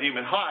angioedema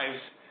in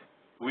hives,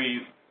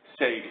 we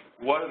say,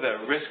 what are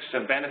the risks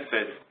and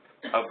benefits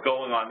of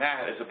going on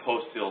that as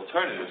opposed to the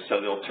alternatives?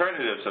 So the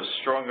alternatives of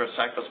stronger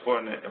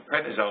cyclosporin and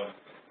prednisone,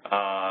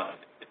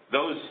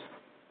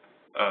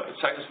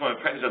 cyclosporin and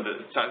prednisone,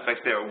 the side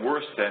effects there are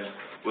worse than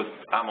with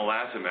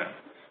omalizumab.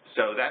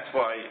 So that's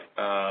why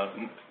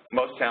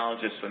most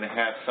allergists, when they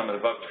have someone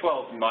above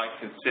 12, might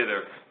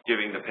consider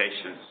giving the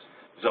patients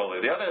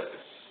Xolair.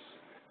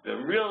 The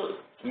real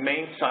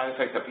main side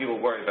effect that people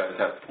worry about is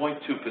that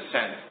 0.2%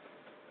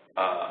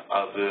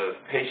 of the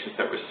patients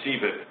that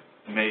receive it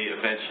may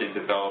eventually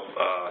develop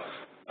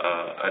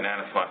an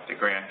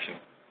anaphylactic reaction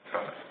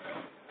from it.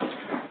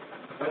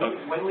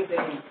 When would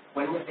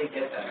they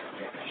get that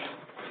reaction?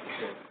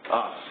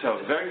 So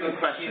very good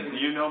question. Do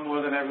you know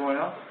more than everyone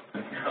else? No.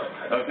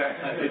 Okay.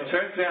 It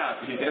turns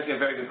out, you're asking a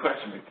very good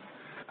question.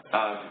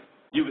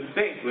 You would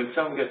think when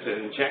someone gets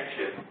an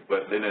injection,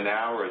 within an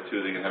hour or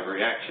two, they're going to have a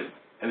reaction.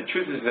 And the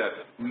truth is that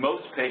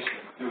most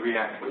patients do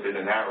react within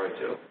an hour or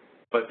two.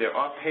 But there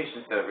are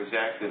patients that have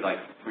reacted like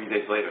 3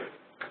 days later.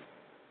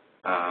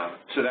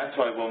 So that's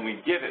why when we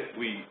give it,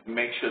 we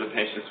make sure the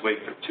patients wait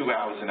for 2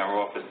 hours in our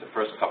office the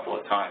first couple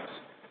of times.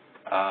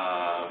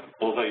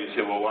 Although you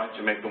say, well, why don't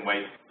you make them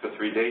wait for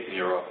 3 days in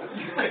your office?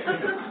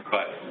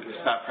 But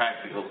it's not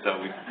practical,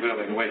 so we don't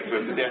make them wait for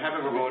it. But they're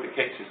having reported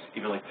cases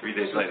even like 3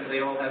 days later. Do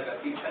they all have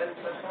EpiPens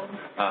at home?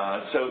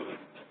 So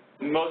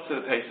most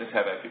of the patients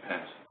have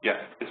EpiPens. Yeah,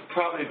 it's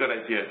probably a good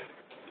idea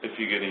if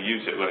you're going to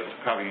use it. Well, you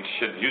probably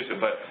shouldn't use it,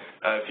 but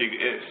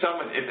If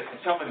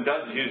someone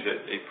does use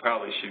it, they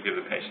probably should give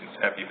the patients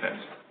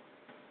EpiPens.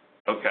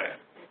 Okay.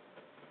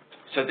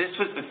 So this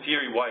was the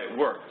theory why it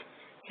worked.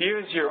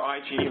 Here's your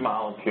IgE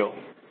molecule,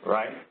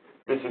 right?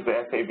 This is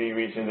the FAB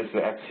region, this is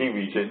the FC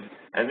region,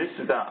 and this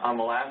is the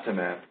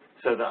omalizumab.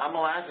 So the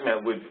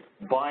omalizumab would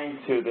bind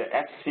to the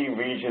FC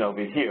region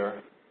over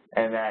here,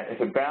 and that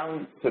if it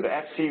bound to the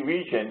FC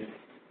region,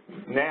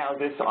 now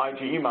this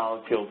IgE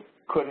molecule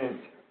couldn't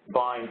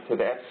bind to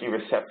the FC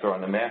receptor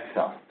on the mast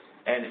cell.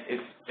 And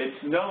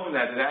it's known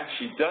that it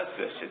actually does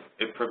this.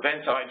 It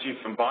prevents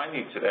Ig from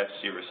binding to the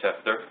FC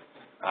receptor.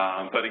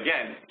 But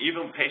again,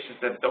 even patients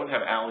that don't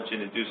have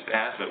allergen-induced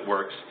asthma, it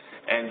works.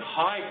 And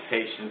Hive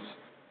patients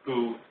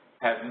who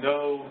have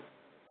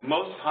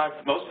most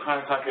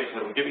chronic Hive patients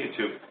that we're giving it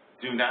to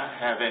do not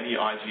have any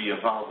Ig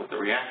involved with the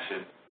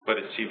reaction, but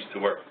it seems to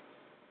work.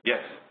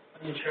 Yes?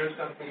 The insurance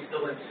company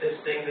still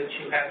insisting that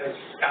you have a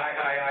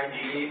sky-high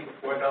IgE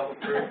before they'll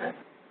approve it?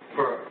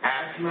 For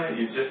asthma,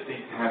 you just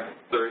need to have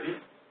 30.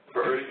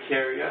 For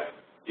urticaria,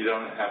 you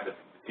don't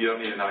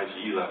need an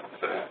IgE level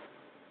for that.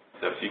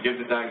 So if you give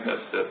the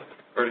diagnosis of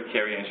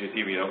urticaria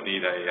angioedema, you don't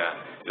need a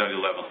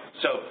level.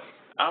 So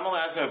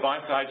omalizumab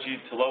binds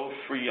to low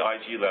free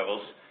Ig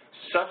levels.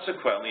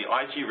 Subsequently,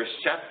 Ig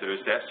receptors,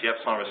 the FC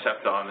epsilon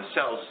receptor on the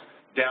cells,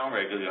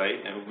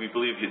 downregulate, and we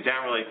believe if you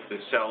downregulate the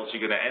cells,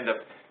 you're going to end up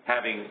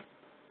having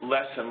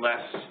less and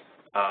less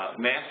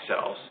mast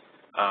cells.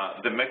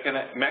 The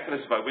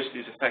mechanism by which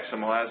these effects of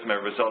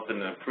omalizumab result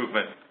in an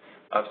improvement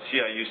of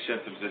CIU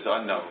symptoms is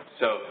unknown.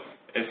 So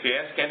if you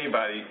ask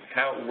anybody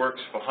how it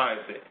works for Hive,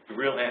 the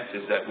real answer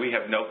is that we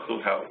have no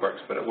clue how it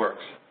works, but it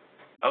works.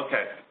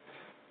 Okay.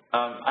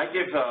 I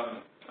give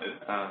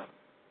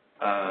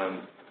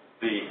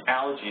the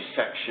allergy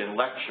section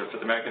lecture for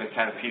the American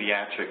Academy of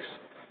Pediatrics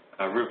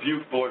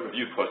board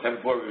review course. I have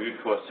a board review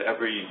course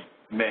every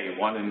May,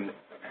 one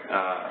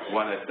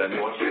at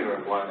North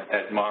Shore, one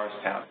at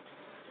Morristown.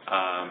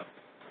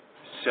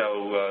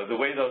 So the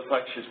way those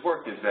lectures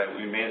work is that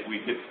we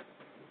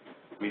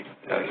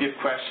give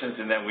questions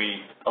and then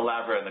we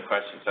elaborate on the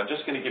questions. I'm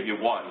just going to give you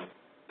one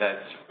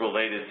that's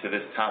related to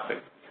this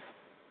topic.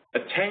 A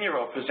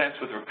 10-year-old presents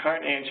with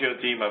recurrent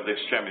angioedema of the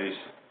extremities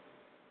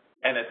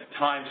and at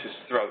times his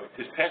throat.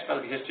 His past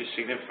medical history is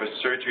significant for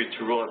surgery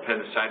to rule out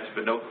appendicitis,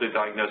 but no clear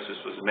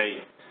diagnosis was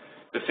made.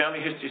 The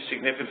family history is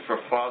significant for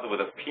a father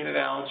with a peanut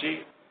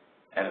allergy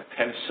and a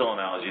penicillin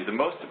allergy. The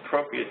most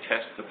appropriate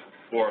test to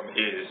perform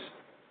is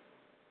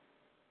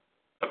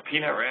a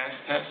peanut rash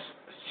test,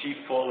 a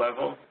C4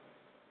 level,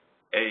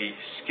 a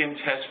skin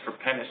test for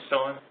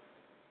penicillin,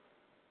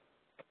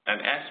 an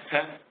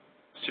SPEP,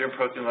 serum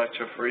protein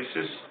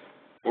electrophoresis,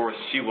 or a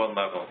C1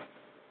 level.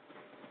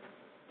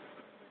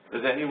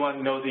 Does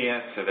anyone know the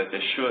answer, that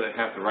they're sure they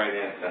have the right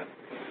answer?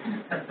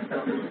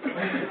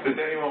 Does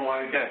anyone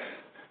want to guess?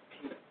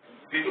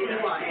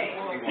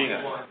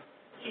 Peanut.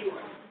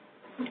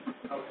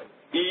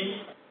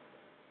 E?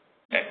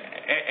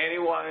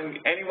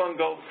 Anyone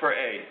go for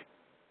A?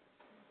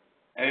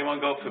 Anyone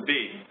go for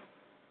B?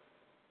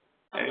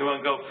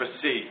 Anyone go for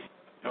C?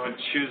 Anyone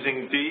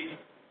choosing D?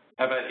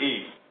 How about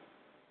E?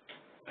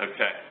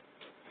 Okay.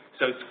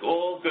 So it's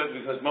all good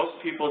because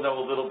most people know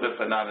a little bit,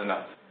 but not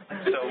enough.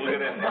 So we're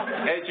going to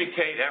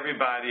educate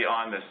everybody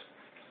on this.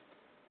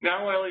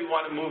 Now I really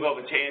want to move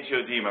over to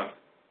angioedema.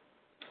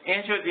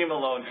 Angioedema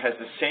alone has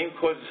the same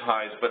cause as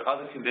Hives, but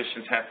other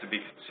conditions have to be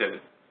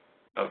considered.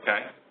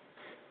 Okay?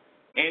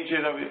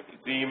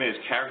 Angioedema is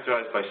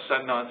characterized by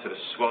sudden onset of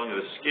swelling of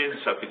the skin,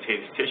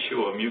 subcutaneous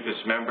tissue, or mucous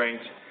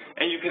membranes,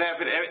 and you can have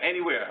it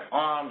anywhere: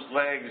 arms,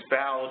 legs,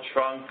 bowel,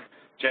 trunk,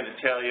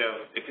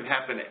 genitalia. It can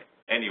happen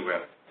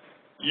anywhere.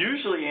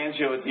 Usually,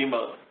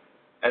 angioedema,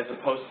 as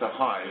opposed to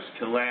Hives,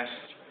 can last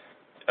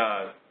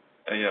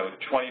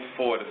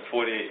 24 to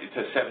 48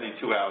 to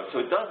 72 hours. So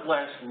it does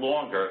last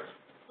longer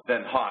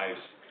than Hives.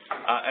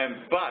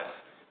 But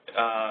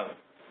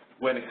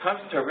when it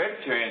comes to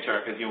hereditary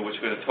angioedema, which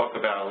we're going to talk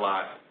about a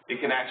lot, it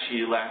can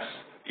actually last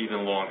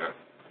even longer.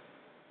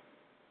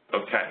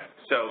 Okay,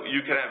 so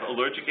you can have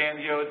allergic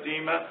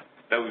angioedema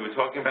that we were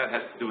talking about. It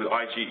has to do with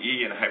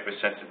IgE and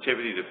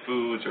hypersensitivity to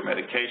foods or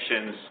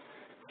medications,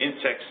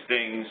 insect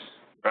stings,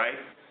 right?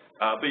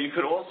 But you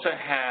could also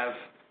have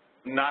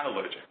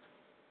non-allergic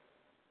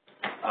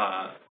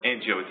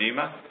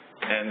angioedema.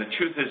 And the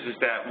truth is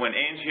that when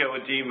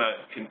angioedema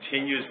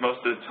continues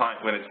most of the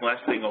time, when it's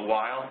lasting a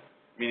while,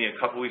 meaning a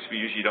couple weeks, we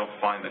usually don't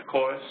find the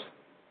cause.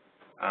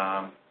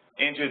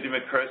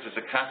 Angioedema occurs as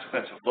a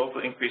consequence of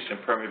local increase in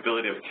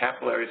permeability of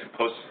capillaries and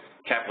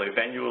post-capillary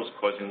venules,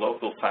 causing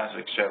local plasma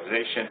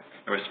extravasation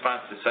in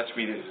response to such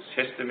mediators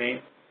as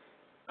histamine.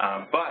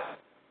 But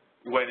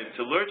when it's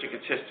allergic,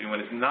 it's histamine. When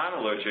it's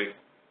non-allergic,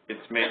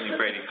 it's mainly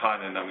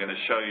bradykinin, and I'm going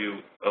to show you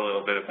a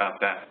little bit about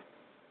that.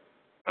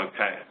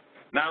 Okay.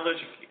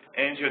 Non-allergic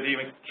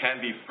angioedema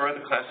can be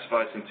further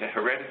classified into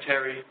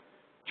hereditary,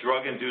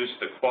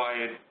 drug-induced,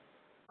 acquired.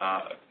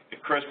 It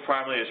occurs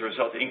primarily as a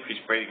result of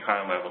increased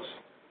bradykinin levels.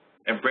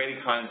 And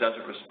bradykinin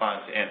doesn't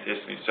respond to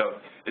antihistamine. So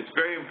it's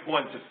very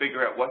important to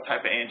figure out what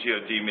type of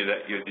angioedema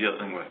that you're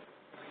dealing with.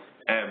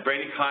 And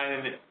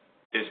bradykinin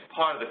is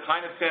part of the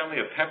kinin family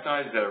of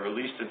peptides that are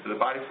released into the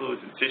body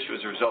fluids and tissue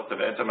as a result of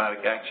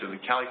enzymatic action of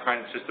the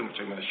kallikrein system, which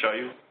I'm going to show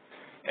you.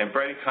 And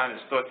bradykinin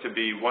is thought to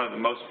be one of the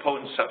most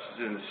potent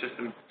substances in the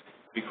system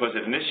because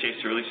it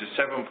initiates the release of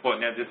several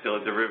important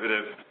endothelial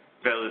derivative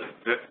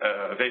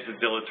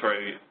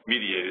vasodilatory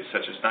mediators,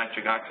 such as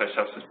nitric oxide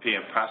substance P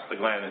and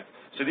prostaglandin.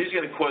 So these are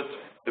going to cause,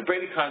 the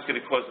bradykinin is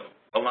going to cause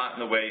a lot in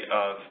the way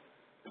of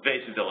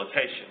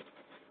vasodilatation.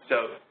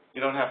 So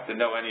you don't have to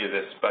know any of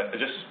this, but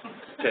just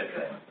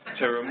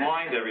to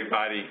remind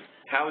everybody,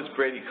 how is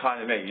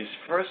bradykinin made? You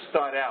first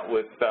start out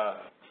with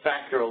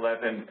factor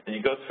 11, and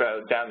you go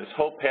down this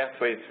whole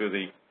pathway through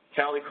the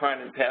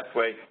kallikrein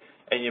pathway,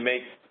 and you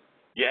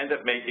end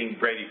up making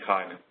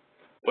bradykinin.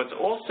 What's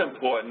also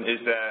important is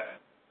that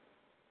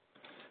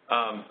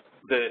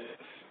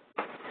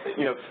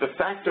the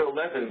factor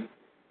 11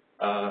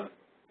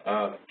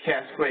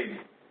 cascade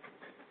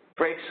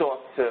breaks off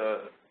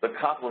to the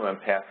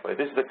complement pathway.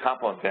 This is the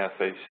complement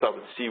pathway. You start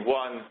with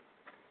C1,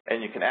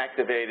 and you can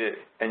activate it,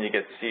 and you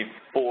get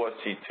C4,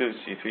 C2,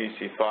 C3,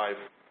 C5,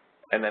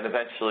 and then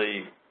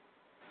eventually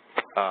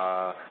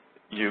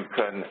you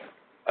can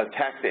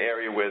attack the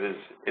area where there's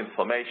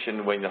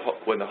inflammation when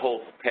the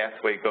whole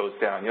pathway goes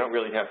down. You don't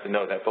really have to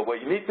know that. But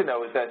what you need to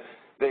know is that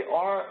they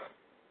are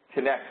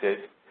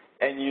connected,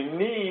 and you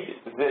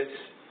need this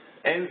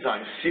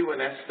enzyme, C1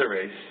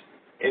 esterase,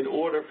 in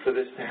order for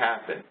this to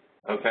happen,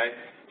 okay?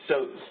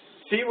 So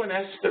C1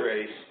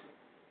 esterase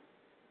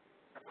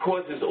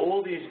causes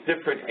all these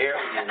different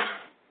areas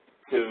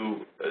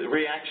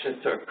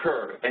reactions to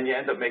occur, and you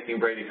end up making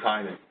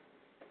bradykinin.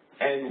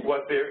 And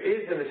what there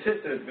is in the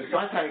system is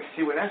besides having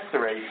C1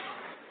 esterase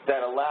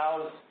that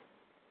allows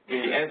the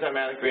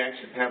enzymatic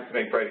reaction to happen to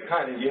make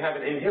bradykinin, you have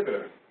an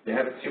inhibitor. You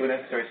have a C1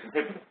 esterase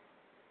inhibitor.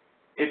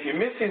 If you're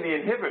missing the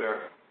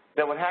inhibitor,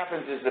 then what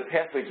happens is the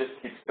pathway just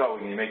keeps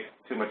going and you make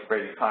too much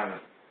bradykinin.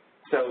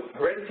 So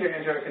hereditary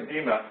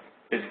angioedema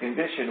is a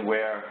condition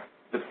where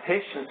the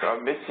patients are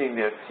missing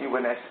their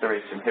C1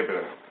 esterase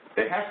inhibitor.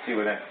 They have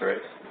C1 esterase,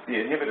 it's the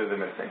inhibitor they're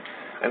missing.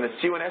 And the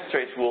C1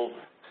 esterase will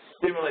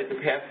stimulate the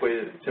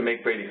pathway to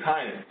make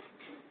bradykinin.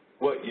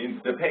 What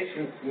the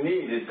patients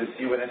need is the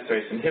C1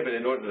 esterase inhibitor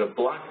in order to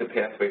block the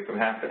pathway from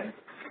happening.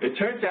 It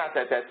turns out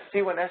that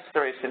C1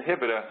 esterase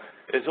inhibitor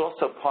is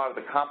also part of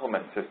the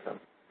complement system.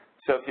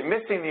 So if you're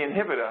missing the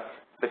inhibitor,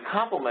 the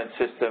complement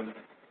system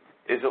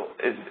is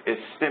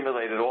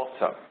stimulated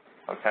also,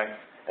 okay?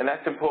 And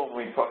that's important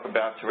when we talk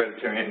about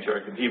hereditary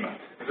angioedema,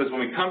 because when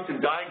we come to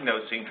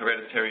diagnosing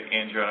hereditary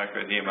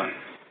angioedema,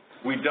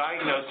 we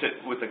diagnose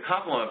it with the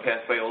complement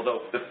pathway,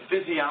 although the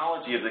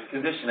physiology of the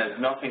condition has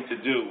nothing to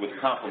do with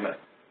complement.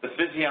 The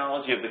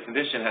physiology of the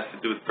condition has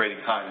to do with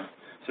bradykinin.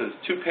 So there's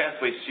two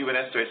pathways C1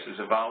 esterase is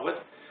involved with.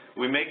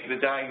 We make the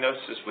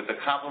diagnosis with the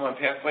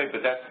complement pathway, but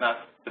that's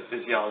not the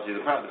physiology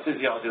of the problem. The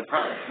physiology of the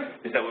problem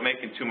is that we're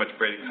making too much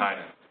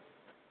bradykinin.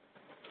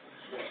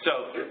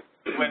 So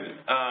when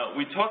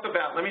we talk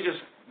about, let me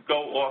just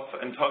go off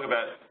and talk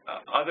about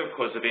other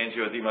causes of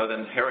angioedema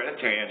than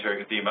hereditary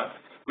angioedema.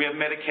 We have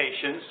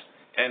medications.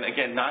 And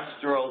again,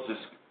 nonsteroidals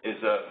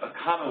is a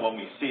common one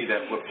we see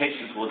that where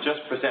patients will just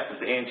present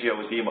with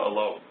angioedema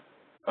alone,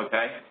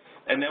 okay?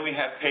 And then we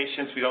have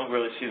patients, we don't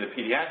really see the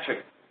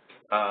pediatric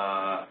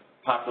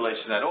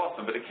population that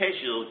often, but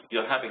occasionally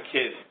you'll have a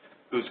kid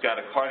who's got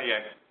a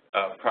cardiac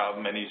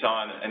problem and he's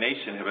on an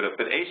ACE inhibitor,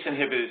 but ACE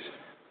inhibitors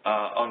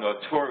are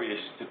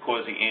notorious to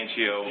causing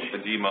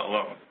angioedema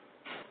alone,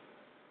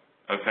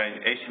 okay?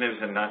 ACE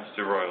inhibitors are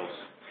nonsteroidals.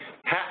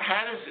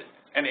 How does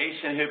an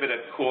ACE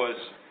inhibitor cause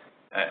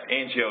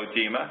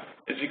angioedema?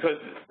 Is because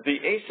the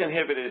ACE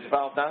inhibitor is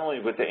involved not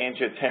only with the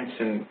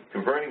angiotensin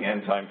converting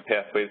enzyme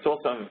pathway, it's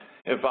also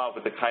involved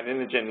with the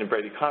kininogen and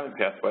bradykinin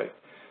pathway.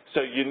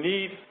 So you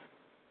need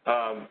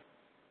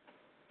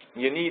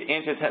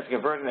angiotensin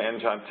converting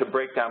enzyme to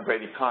break down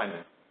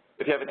bradykinin.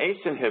 If you have an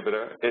ACE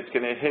inhibitor, it's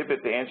going to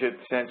inhibit the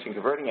angiotensin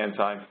converting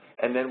enzyme,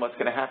 and then what's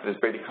going to happen is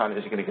bradykinin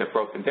is going to get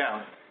broken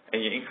down,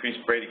 and you increase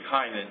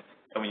bradykinin,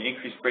 and when you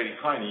increase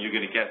bradykinin, you're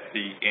going to get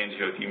the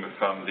angioedema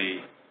from the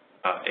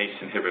ACE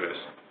inhibitors.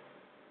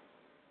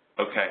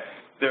 Okay,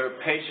 there are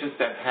patients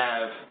that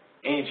have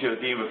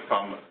angioedema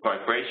from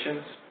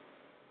vibrations.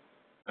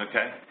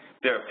 Okay,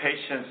 there are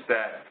patients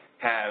that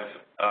have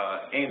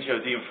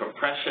angioedema from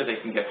pressure. They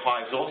can get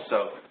hives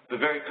also, but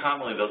very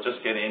commonly they'll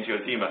just get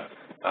angioedema.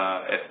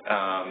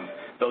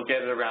 They'll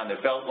get it around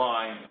their belt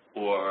line,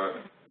 or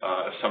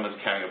if someone's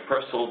carrying a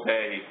personal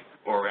day,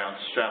 or around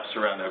straps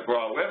around their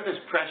bra. Wherever there's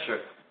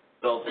pressure,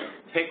 they'll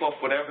take off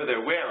whatever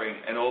they're wearing,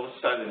 and all of a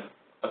sudden,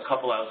 a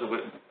couple hours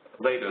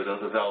later, they'll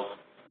develop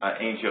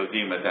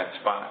angioedema at that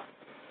spot.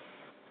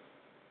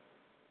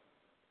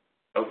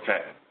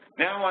 Okay.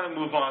 Now I want to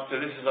move on to,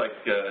 this is like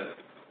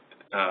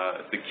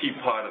the key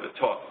part of the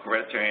talk,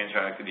 hereditary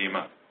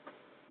angioedema.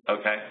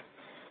 Okay?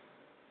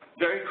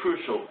 Very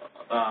crucial.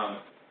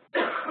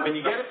 When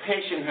you get a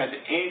patient who has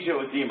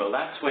angioedema,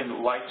 that's when the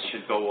lights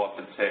should go off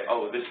and say,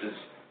 oh,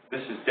 this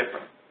is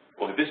different,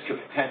 or this could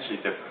potentially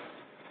be different.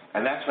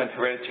 And that's when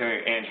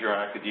hereditary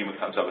angioedema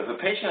comes up. If a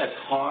patient has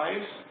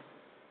hives,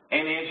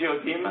 and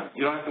angioedema,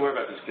 you don't have to worry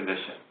about this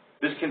condition.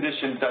 This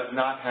condition does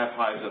not have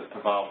hives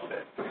involved with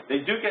it. They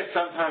do get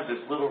sometimes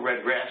this little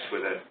red rash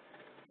with it,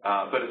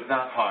 but it's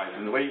not hives.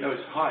 And the way you know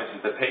it's hives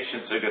is that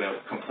patients are going to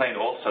complain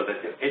also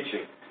that they're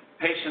itching.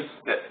 Patients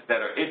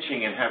that are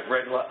itching and have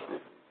red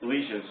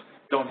lesions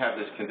don't have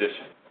this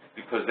condition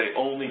because they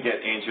only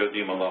get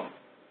angioedema alone.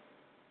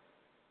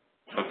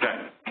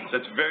 Okay? So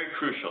it's very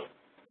crucial.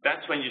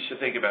 That's when you should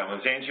think about it. When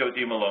it's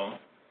angioedema alone,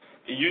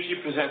 it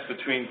usually presents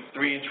between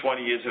 3 and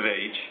 20 years of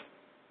age.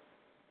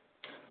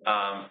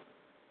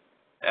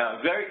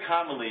 Very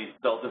commonly,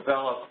 they'll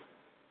develop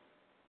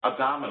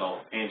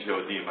abdominal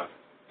angioedema.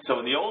 So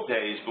in the old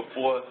days,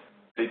 before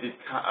they did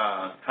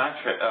CAT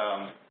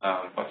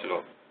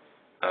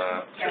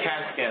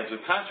scans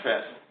with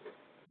contrast,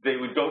 they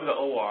would go to the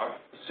OR,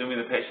 assuming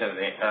the patient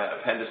had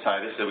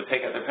appendicitis. They would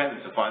take out the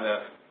appendix to find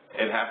that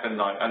it happened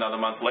like another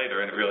month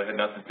later, and it really had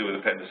nothing to do with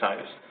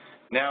appendicitis.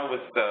 Now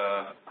with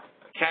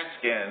CAT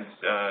scans,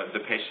 the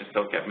patients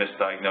don't get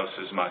misdiagnosed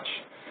as much.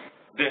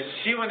 The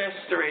C1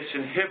 esterase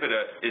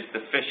inhibitor is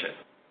deficient.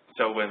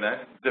 So when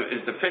that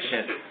is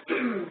deficient,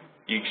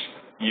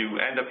 you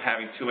end up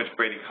having too much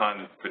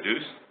bradykinin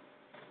produced.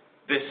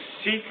 The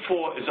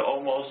C4 is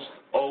almost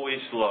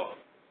always low.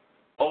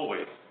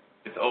 Always.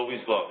 It's always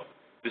low.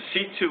 The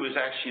C2 is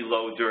actually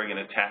low during an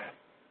attack.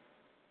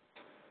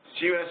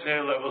 C1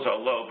 esterase levels are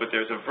low, but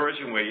there's a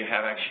version where you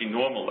have actually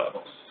normal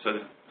levels. So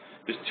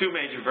there's two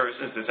major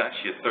versions. There's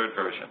actually a third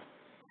version.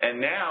 And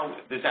now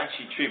there's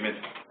actually treatment.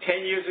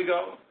 10 years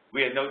ago,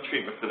 we had no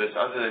treatment for this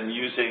other than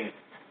using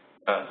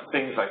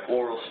things like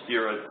oral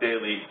steroids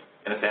daily,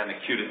 and if they had an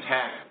acute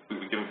attack, we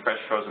would give them fresh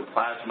frozen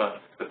plasma.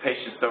 The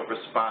patients don't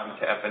respond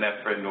to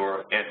epinephrine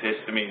nor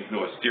antihistamines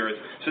nor steroids.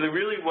 So there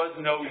really was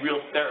no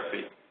real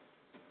therapy.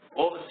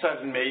 All of a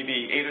sudden,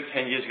 maybe 8 or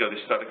 10 years ago, they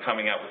started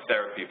coming out with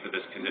therapy for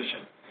this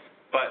condition.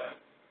 But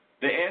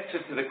the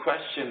answer to the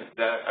question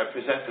that I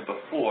presented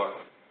before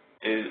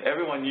is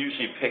everyone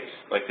usually picks,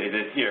 like they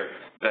did here,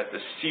 that the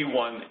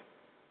C1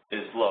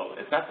 is low.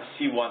 It's not the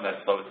C1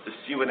 that's low, it's the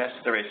C1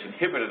 esterase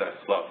inhibitor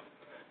that's low.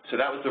 So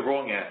that was the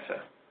wrong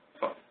answer.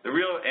 So the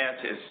real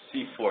answer is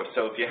C4.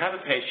 So if you have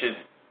a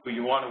patient who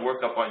you want to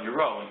work up on your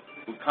own,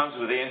 who comes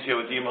with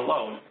angioedema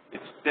alone,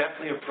 it's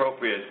definitely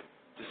appropriate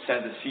to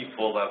send a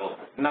C4 level.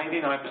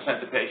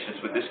 99% of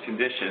patients with this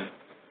condition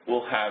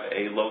will have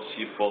a low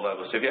C4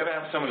 level. So if you ever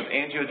have someone with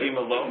angioedema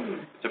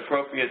alone, it's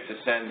appropriate to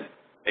send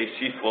a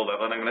C4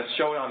 level. And I'm going to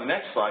show it on the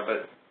next slide,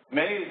 but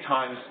many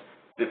times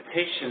the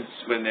patients,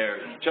 when they're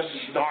just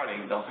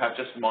starting, they'll have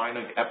just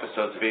minor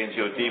episodes of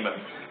angioedema.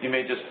 You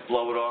may just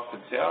blow it off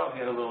and say, oh, he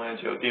had a little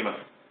angioedema.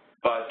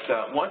 But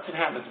once it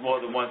happens more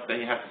than once,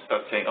 then you have to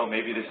start saying, oh,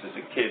 maybe this is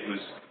a kid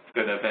who's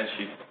going to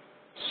eventually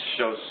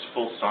show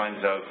full signs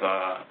of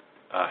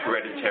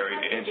hereditary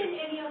angioedema. Have you seen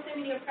any of them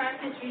in your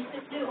practice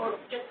recently, or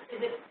just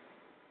is it?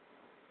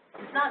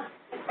 It's not.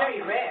 It's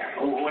very rare.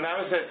 When I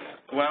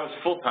was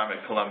full-time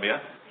at Columbia,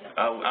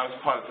 I was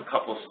part of a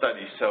couple of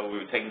studies, so we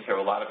were taking care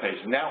of a lot of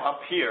patients. Now up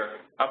here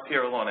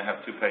alone, I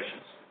have 2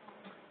 patients.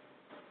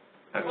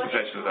 I have 2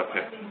 patients up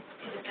here. I mean,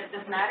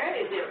 does it matter?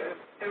 Is it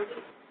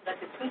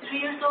like 2, 3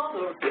 years old,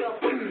 or 3 or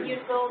 4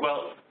 years old?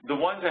 Well, the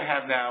ones I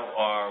have now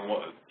are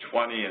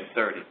 20 and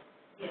 30.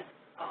 Yeah.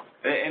 Oh.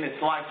 And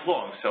it's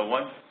lifelong, so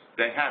once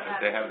they have it,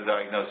 they have the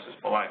diagnosis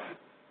for life.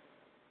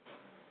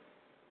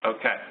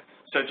 Okay.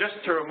 So just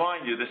to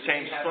remind you, the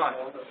same slide.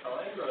 All the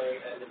time,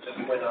 and it just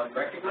went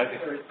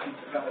unrecognized, or it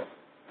developed?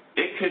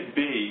 It could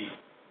be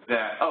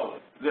that,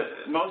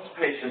 most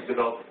patients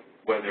develop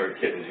when they're a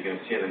kid, as you're going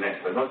to see in the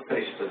next slide. Most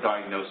patients are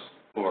diagnosed,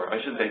 or I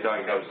shouldn't say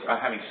diagnosed,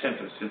 are having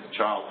symptoms since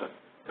childhood.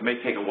 It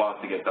may take a while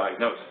to get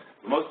diagnosed.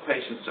 But most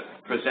patients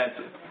present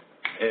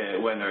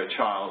when they're a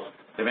child.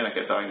 They may not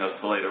get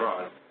diagnosed till later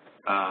on.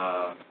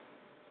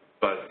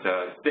 But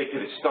they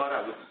could start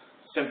out with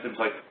symptoms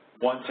like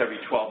once every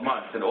 12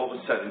 months, and all of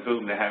a sudden,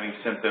 boom, they're having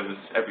symptoms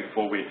every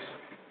 4 weeks.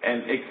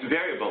 And it's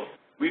variable.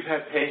 We've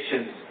had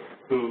patients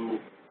who,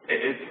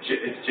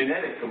 it's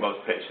genetic for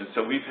most patients,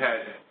 so we've had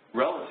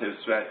relatives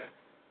that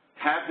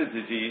have the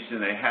disease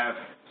and they have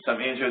some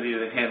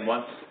angioedema in the hand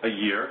once a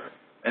year,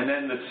 and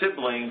then the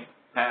sibling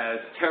has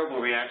terrible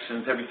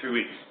reactions every 3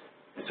 weeks.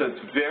 And so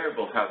it's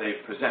variable how they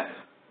present.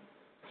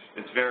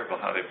 It's variable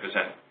how they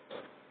present.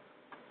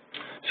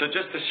 So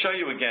just to show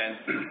you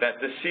again that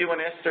the C1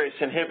 esterase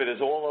inhibitor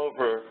is all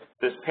over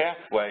this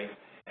pathway,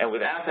 and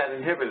without that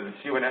inhibitor, the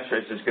C1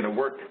 esterase is going to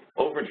work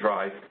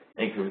overdrive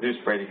and can reduce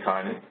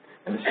bradykinin.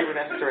 And the C1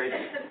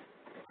 esterase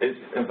is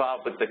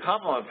involved with the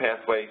complement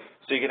pathway,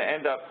 so you're going to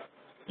end up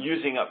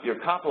using up your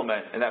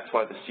complement, and that's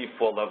why the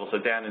C4 levels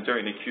are down, and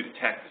during the acute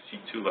attack,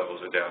 the C2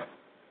 levels are down.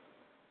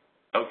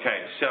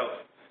 Okay, so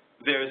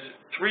there's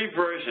 3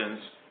 versions.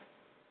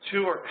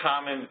 2 are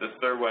common, the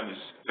third one is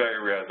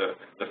very rare.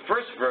 The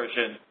first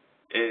version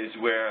is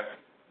where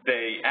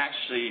they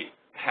actually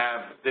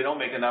they don't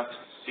make enough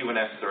C1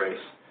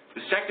 esterase.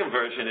 The second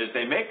version is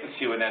they make the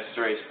C1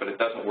 esterase, but it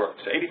doesn't work.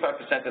 So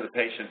 85% of the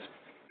patients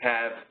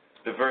have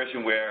the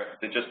version where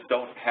they just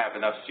don't have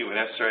enough C1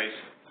 esterase.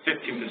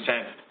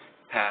 15%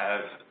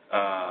 have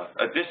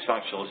a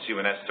dysfunctional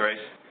C1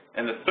 esterase.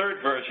 And the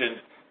third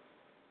version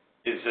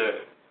is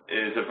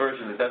a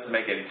version that doesn't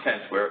make any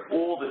sense, where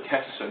all the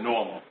tests are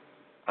normal.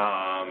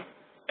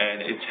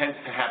 And it tends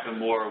to happen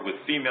more with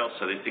females,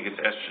 so they think it's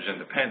estrogen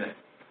dependent.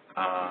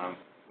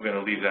 We're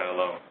going to leave that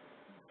alone.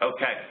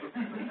 Okay.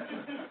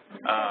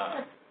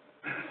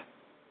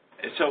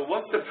 So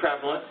what's the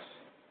prevalence?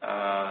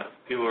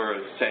 People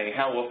are saying,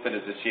 how often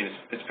is this seen?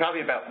 It's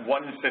probably about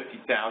 1 in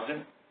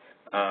 50,000.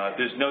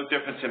 There's no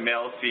difference in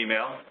male or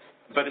female,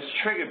 but it's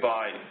triggered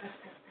by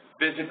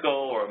physical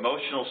or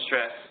emotional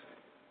stress,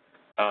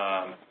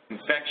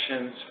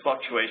 infections,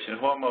 fluctuation,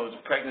 hormones,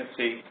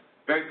 pregnancy,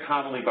 very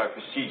commonly by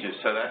procedures.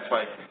 So that's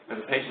why if the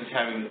patient's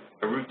having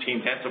a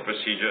routine dental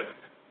procedure,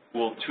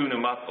 we'll tune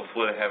them up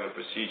before they have a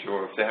procedure,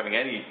 or if they're having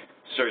any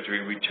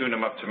surgery, we tune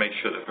them up to make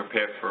sure they're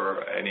prepared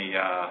for any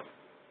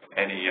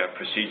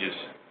procedures.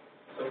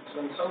 So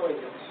in some ways,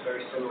 it's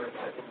very similar to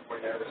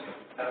inborn errors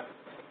that happen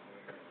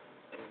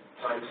in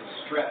times of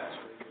stress,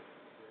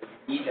 where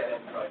you need that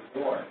enzyme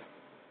more,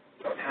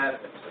 you don't have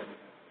it, so you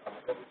have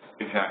problems.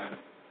 Exactly.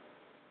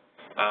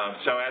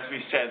 So as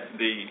we said,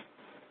 the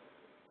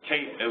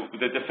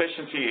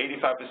deficiency,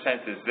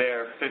 85% is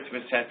there,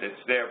 50%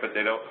 it's there, but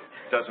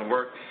doesn't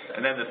work.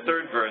 And then the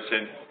third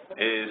version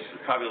is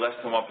probably less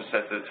than 1% of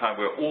the time,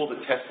 where all the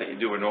tests that you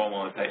do are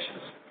normal in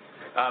patients.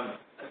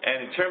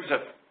 And in terms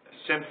of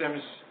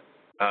symptoms,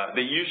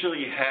 they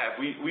usually have,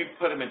 we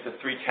put them into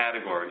 3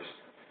 categories.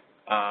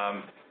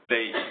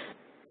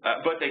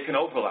 But they can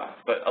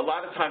overlap. But a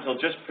lot of times they'll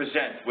just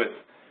present with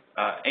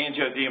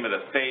angioedema of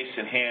the face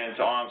and hands,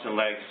 arms and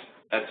legs.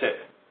 That's it.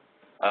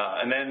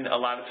 And then a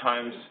lot of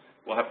times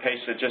we'll have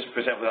patients that just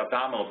present with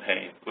abdominal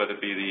pain, whether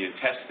it be the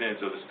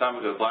intestines or the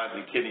stomach or the bladder,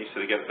 the kidneys,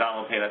 so they get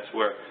abdominal pain. That's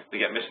where they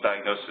get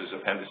misdiagnosis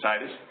of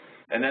appendicitis.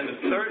 And then the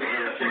third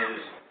version is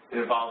it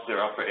involves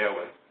their upper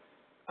airway.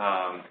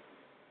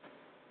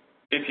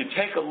 If you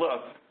take a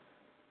look,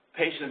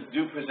 patients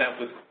do present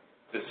with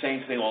the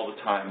same thing all the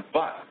time,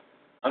 but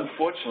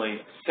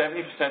unfortunately,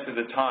 70% of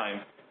the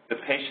time, the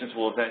patients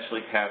will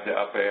eventually have their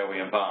upper airway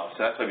involved.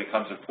 So that's why it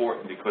becomes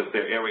important, because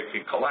their airway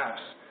can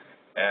collapse,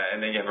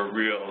 and then you have a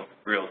real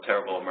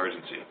terrible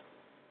emergency.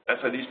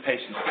 That's why these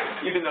patients,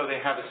 even though they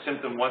have a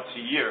symptom once a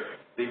year,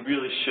 they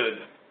really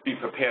should be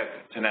prepared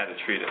to know how to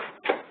treat it.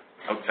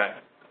 Okay.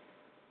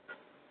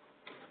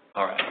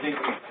 All right, I think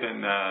we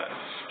can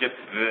skip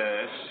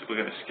this. We're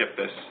going to skip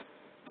this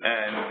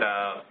and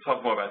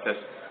talk more about this.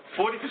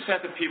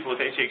 40% of people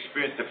with HA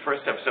experience the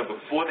first episode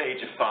before the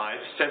age of 5,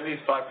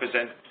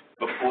 75%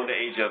 before the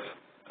age of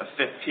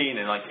 15,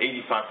 and like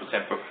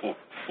 85%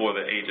 before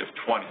the age of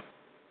 20.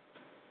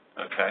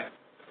 Okay?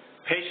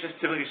 Patients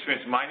typically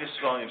experience minor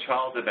swelling in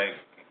childhood. They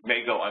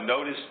may go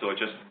unnoticed or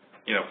just,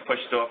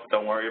 pushed off,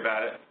 don't worry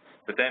about it.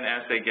 But then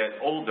as they get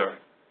older,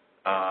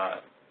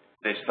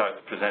 they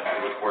start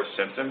presenting with worse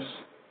symptoms.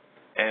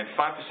 And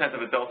 5%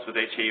 of adults with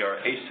HAE are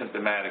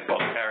asymptomatic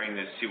while carrying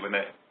the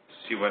C1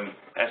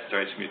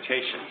 esterase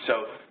mutation.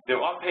 So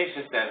there are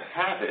patients that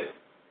have it,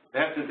 they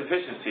have the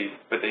deficiency,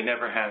 but they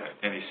never have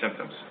any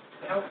symptoms.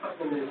 How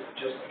common is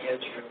just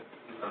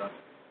angioedema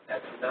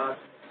that's not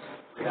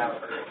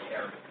without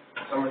urticaria?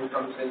 Someone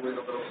comes in with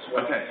a little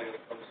swelling and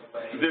it goes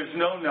away. There's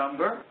no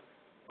number,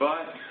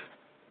 but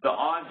the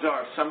odds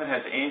are if someone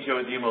has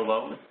angioedema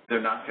alone, they're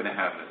not going to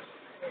have this.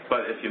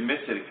 But if you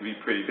miss it, it can be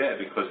pretty bad,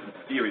 because in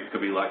theory it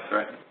could be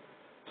life-threatening.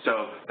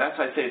 So that's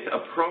why I say it's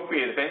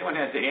appropriate. If anyone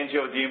has the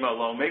angioedema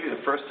alone, maybe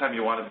the first time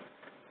you want to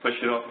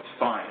push it off, it's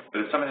fine.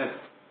 But if someone has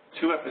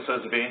 2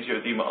 episodes of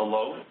angioedema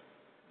alone,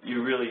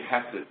 you really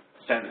have to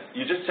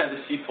you just send a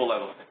C4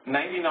 level.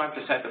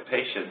 99% of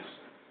patients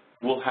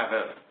will have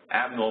an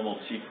abnormal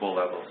C4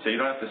 level, so you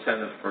don't have to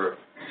send them for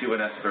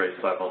C1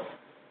 esterase level.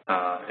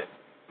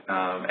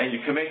 And you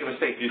can make a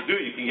mistake. If you do,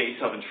 you can get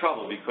yourself in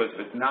trouble, because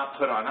if it's not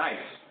put on ice,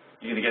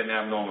 you're going to get an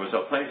abnormal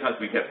result. Plenty of times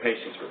we get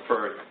patients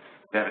referred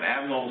to have an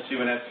abnormal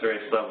C1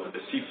 esterase level,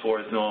 the C4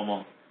 is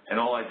normal, and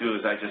all I do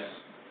is I just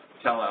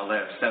tell our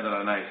lab, send it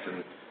on ice, and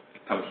it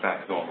comes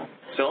back normal.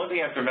 So the only thing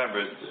you have to remember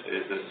is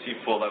the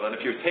C4 level. And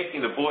if you're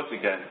taking the boards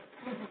again,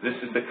 this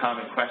is the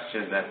common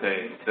question that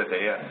they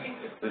ask.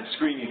 The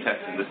screening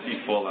test is the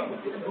C4 level.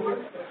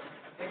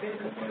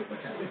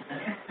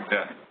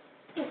 Yeah.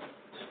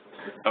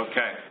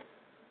 Okay.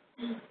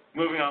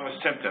 Moving on with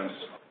symptoms.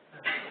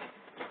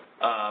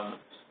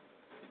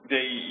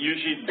 They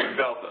usually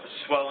develop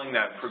swelling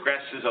that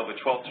progresses over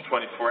 12 to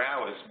 24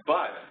 hours,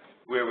 but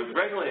where with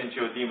regular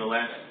angioedema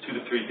lasts 2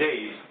 to 3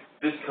 days,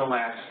 this can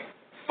last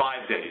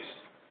 5 days.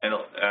 And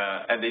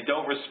they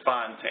don't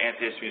respond to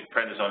antihistamines,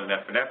 prednisone, and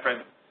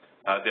epinephrine.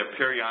 They're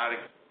periodic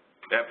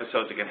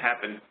episodes that can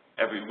happen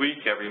every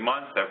week, every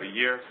month, every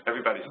year.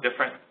 Everybody's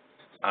different.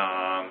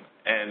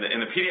 And in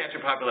the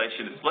pediatric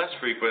population, it's less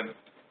frequent,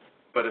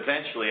 but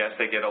eventually, as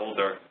they get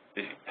older,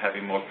 they're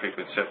having more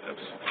frequent symptoms.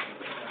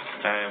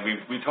 And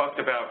we talked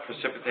about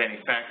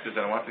precipitating factors,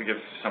 and I want to give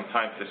some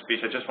time to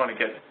speech. I want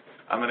to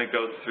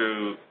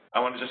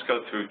just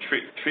go through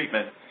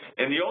treatment.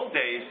 In the old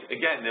days,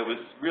 again, there was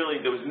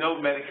no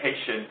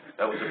medication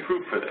that was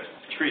approved for this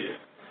to treat it.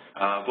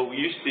 But we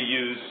used to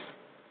use,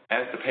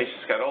 as the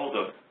patients got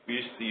older, we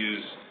used to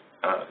use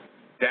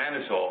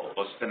danazol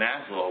or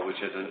stanazolol, which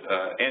is an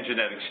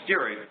angiogenetic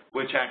steroid,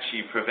 which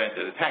actually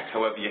prevented attacks.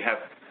 However, you have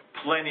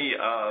plenty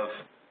of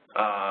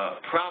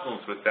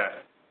problems with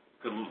that.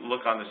 You could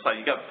look on the slide.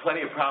 You got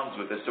plenty of problems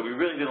with this, so we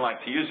really didn't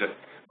like to use it.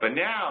 But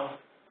now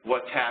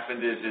what's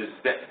happened is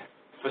that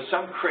for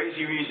some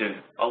crazy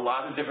reason, a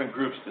lot of different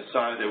groups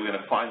decided they were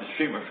going to find a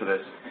treatment for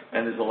this,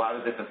 and there's a lot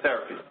of different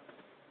therapies.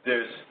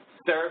 There's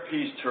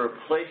therapies to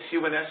replace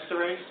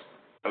UNesterase,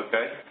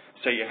 okay?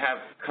 So you have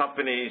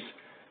companies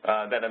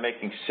that are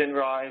making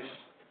Cinryze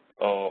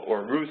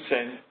or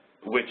Rucin,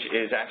 which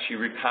is actually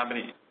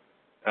recombinant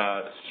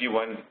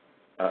C1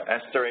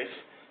 esterase.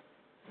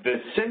 The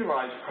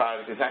Cinryze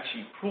product is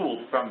actually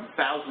pooled from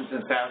thousands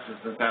and thousands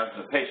and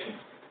thousands of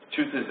patients. The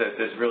truth is that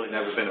there's really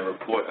never been a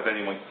report of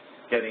anyone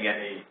getting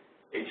any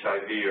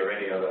HIV or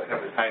any other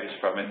hepatitis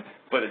from it,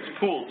 but it's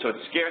pooled, so it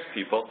scares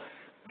people.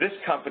 This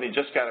company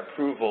just got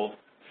approval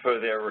for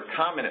their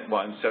recombinant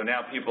one, so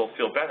now people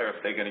feel better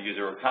if they're going to use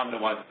a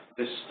recombinant one.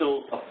 There's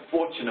still a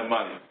fortune of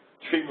money.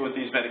 Treatment with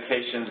these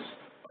medications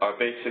are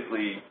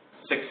basically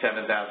 $6,000 to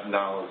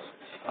 $7,000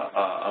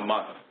 a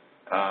month.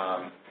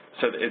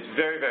 So it's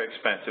very, very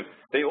expensive.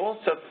 They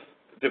also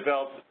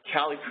developed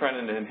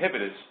kallikrein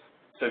inhibitors.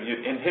 So if you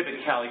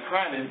inhibit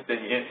kallikrein,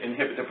 then you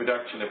inhibit the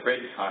production of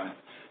bradykinin.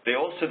 They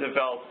also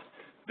developed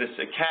this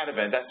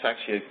icatibant. That's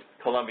actually at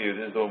Columbia.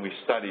 This is the one we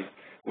studied,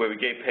 where we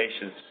gave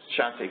patients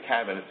shots of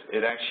icatibant.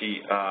 It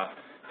actually,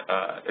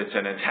 it's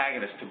an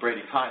antagonist to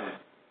bradykinin,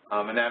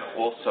 and that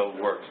also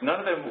works. None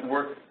of them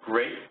work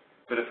great,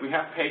 but if we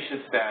have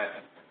patients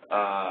that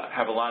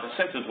have a lot of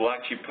symptoms, we'll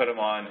actually put them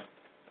on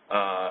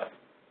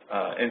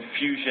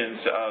infusions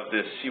of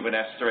this C1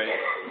 esterase,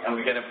 and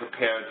we get them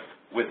prepared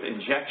with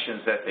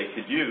injections that they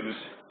could use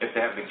if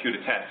they have an acute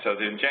attack. So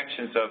the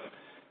injections of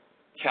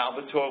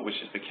Kalbitor, which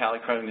is the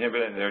kallikrein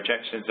inhibitor, and the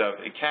injections of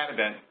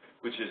icatibant,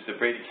 which is the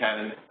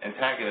bradykinin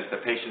antagonist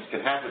that patients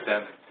can have with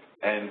them,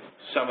 and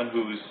someone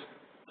who's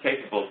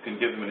capable can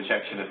give them an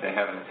injection if they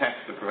have an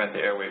attack to prevent the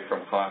airway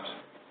from collapsing.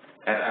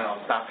 And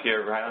I'll stop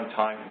here right on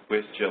time.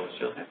 Where's Jill? Is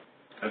Jill here?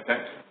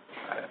 Okay.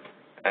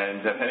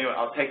 And anyway,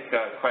 I'll take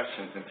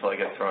questions until I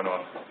get thrown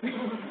off.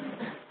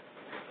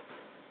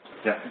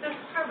 Yeah. The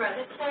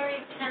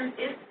hereditary can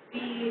it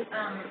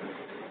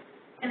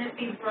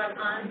be brought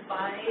on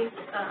by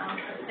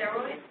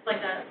steroids,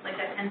 like a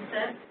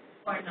NSAID,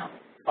 or no?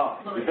 Oh,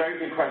 a very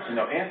good question.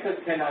 No,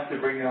 NSAIDs tend not to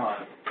bring it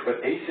on,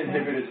 but ACE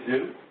inhibitors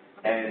do,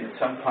 and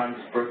sometimes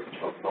birth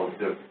control pills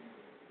do.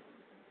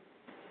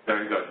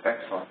 Very good.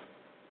 Excellent.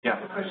 Yeah.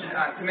 Question.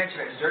 You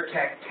mentioned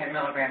Zyrtec 10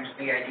 milligrams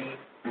BID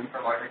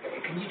for larger.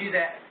 Can you do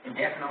that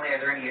indefinitely? Are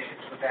there any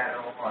issues with that at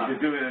all? You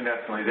can do it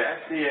indefinitely. The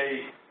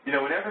FDA,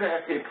 whenever the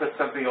FDA puts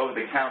something over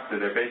the counter,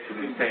 they're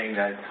basically saying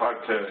that it's hard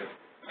to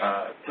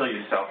kill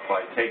yourself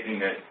by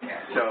taking it.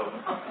 Yeah. So,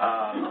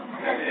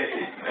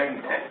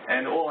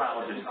 and all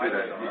allergists do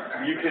that.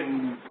 You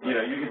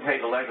can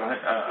take a leg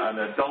an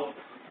adult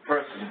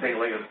person can take a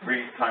leg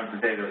 3 times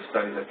a day. There are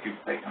studies that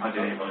people take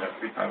 180 milligrams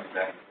 3 times a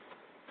day.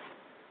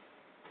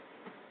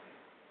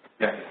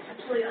 Yeah.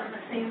 Actually, on the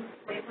same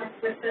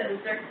wavelength with the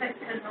Zyrtec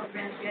 10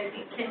 milligrams BID,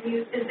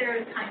 is there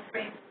a time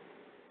frame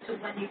to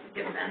when you can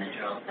give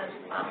Benadryl as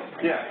well?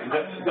 Yeah,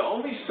 the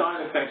only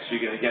side effects you're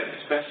going to get,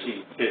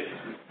 especially in kids,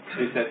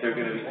 is that they're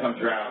going to become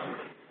drowsy.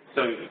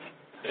 So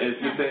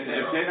if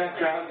they're not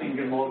drowsy, you can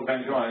give them all the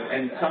Benadryl.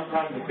 And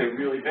sometimes if they're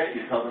really bad,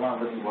 you tell them,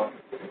 oh, listen, what,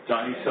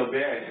 Johnny's so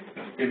bad,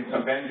 give him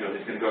some Benadryl,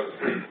 he's going to go to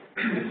sleep.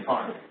 It's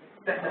fine.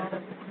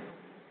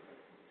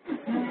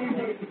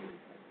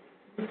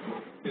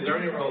 Is there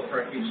any role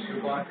for an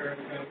H2 blocker?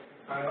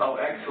 Oh,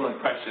 excellent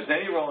question.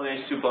 Any role in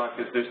H2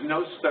 blockers? There's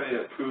no study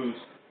that proves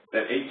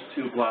that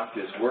H2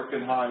 blockers work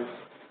in hives.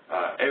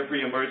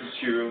 Every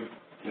emergency room,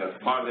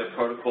 as part of their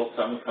protocol,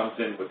 someone comes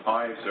in with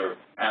hives or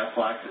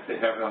anaphylaxis, they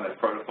have it on their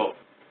protocol.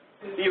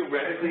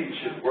 Theoretically, it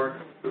should work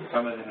with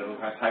someone who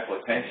has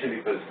hypotension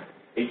because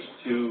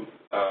H2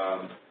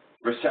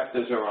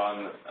 receptors are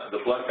on the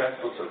blood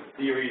vessels, so in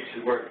theory it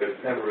should work, but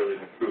it's never really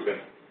been proven.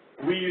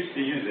 We used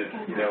to use it.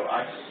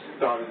 I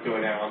started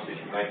doing analysis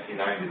in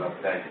 1990,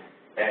 let's say,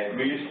 and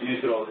we used to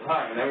use it all the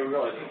time, and then we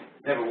realized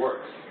it never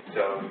works.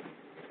 So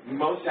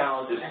most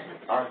allergists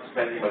aren't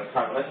spending much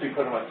time, unless we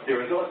put them on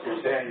steroids. Also, we'll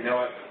say, hey, you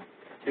know what,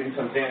 give them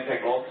some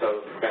Zantac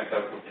also to prevent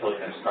them from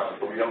killing their stomach,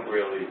 but we don't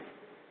really,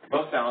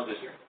 most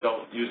allergists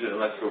don't use it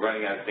unless we're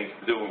running out of things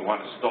to do and we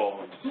want to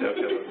stall them. So,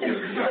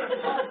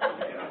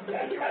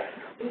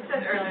 You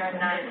said earlier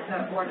not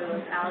to order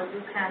those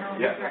allergy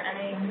panels. Yeah. Is there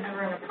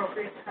ever an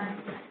appropriate time?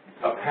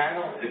 A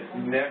panel is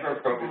never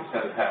appropriate to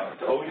send a panel.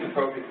 It's always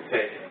appropriate to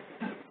say,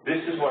 this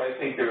is what I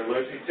think they're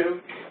allergic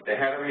to. They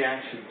had a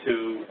reaction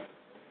to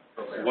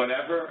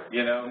whatever,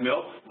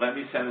 milk, let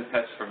me send a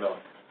test for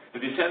milk.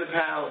 If you send a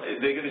panel,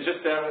 they're going to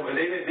just, they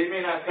may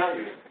not tell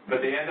you,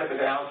 but they end up at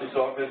the allergist's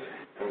office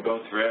and we're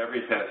going through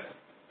every test.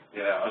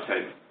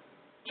 Okay,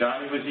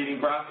 Johnny was eating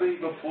broccoli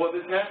before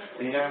the test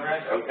and he had a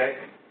rash?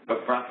 Okay,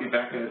 put broccoli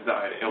back in his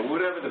diet. And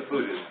whatever the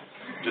food is,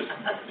 just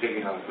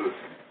taking on food.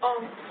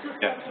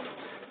 Yeah.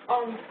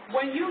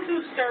 When you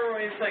do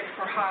steroids, like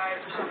for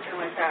hives or something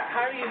like that,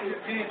 how do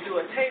you do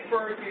a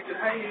taper?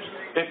 How do you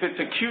usually? If it's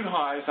acute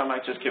hives, I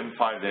might just give them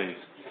 5 days.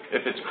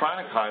 If it's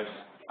chronic hives,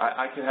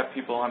 I can have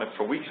people on it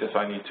for weeks if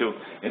I need to,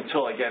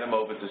 until I get them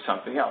over to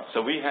something else.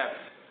 So we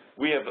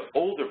have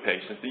older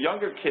patients. The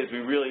younger kids, we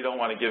really don't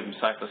want to give them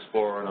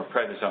cyclosporin or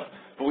prednisone.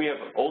 But we have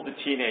older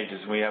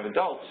teenagers and we have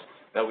adults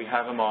that we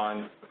have them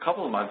on a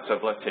couple of months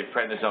of, let's say,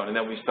 prednisone, and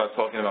then we start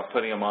talking about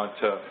putting them on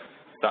to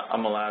the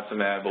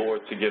omalizumab or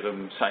to give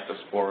them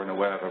cyclosporin or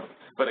whatever.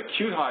 But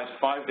acute hives,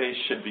 5 days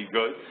should be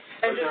good.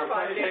 And but there are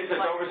 5 days that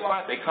don't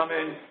respond. They come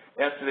in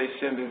after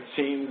they've been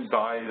seen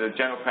by the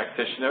general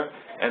practitioner,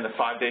 and the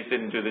 5 days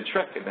didn't do the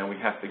trick, and then we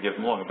have to give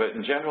them longer. But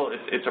in general,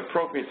 it's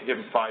appropriate to give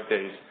them 5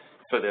 days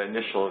for the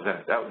initial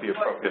event. That would be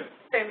appropriate.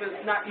 Same as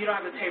you don't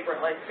have to taper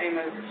it, like same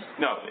as.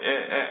 No,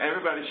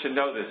 everybody should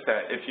know this,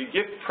 that if you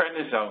give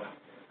prednisone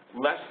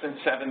less than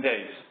 7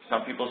 days,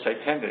 some people say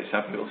 10 days,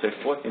 some people say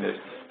 14 days,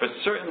 but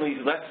certainly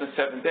less than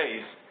 7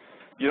 days,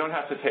 you don't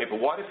have to taper.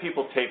 Why do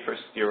people taper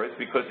steroids?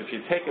 Because if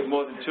you take it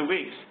more than 2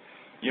 weeks,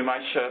 you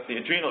might shut up the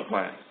adrenal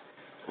glands.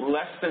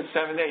 Less than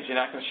 7 days, you're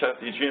not going to shut up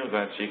the adrenal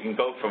glands, so you can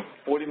go from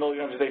 40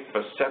 milligrams a day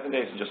for 7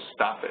 days and just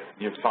stop it.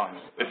 You're fine.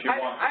 If you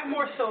want. I'm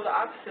more so the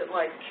opposite,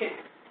 like, is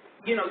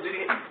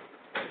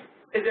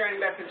there any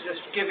method to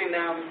just giving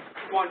them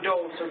 1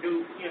 dose or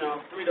do,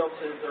 3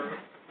 doses or?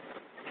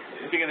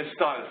 If you're going to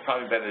start, it's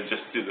probably better to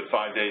just do the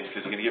 5 days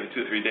because you're going to give it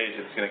 2 or 3 days.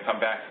 It's going to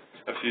come back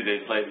a few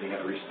days later and you're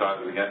going to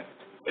restart it again.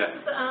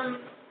 Yeah.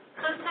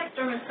 Contact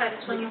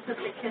dermatitis, when you put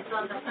the kids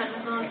on the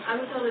prednisone, I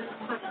was always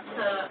quick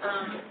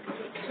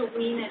to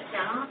wean it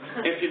down.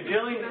 If you're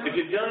dealing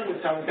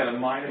with someone who's got a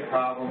minor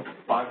problem,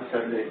 5 to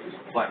 7 days is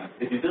plenty.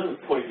 If you're dealing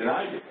with poison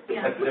ivy,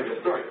 that's a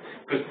different story.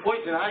 Because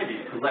poison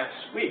ivy could last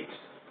weeks.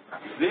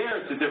 There,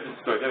 it's a different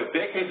story. If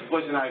their case of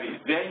poison ivy,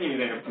 then you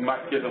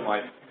might give them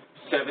like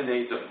 7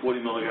 days of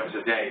 40 milligrams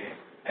a day,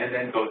 and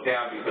then go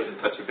down because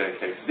it's such a bad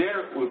case.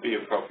 There would be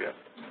appropriate.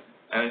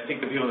 And I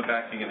think the people in the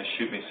back are going to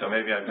shoot me, so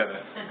maybe I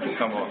better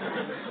come off.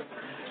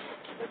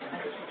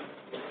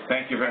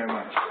 Thank you very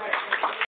much.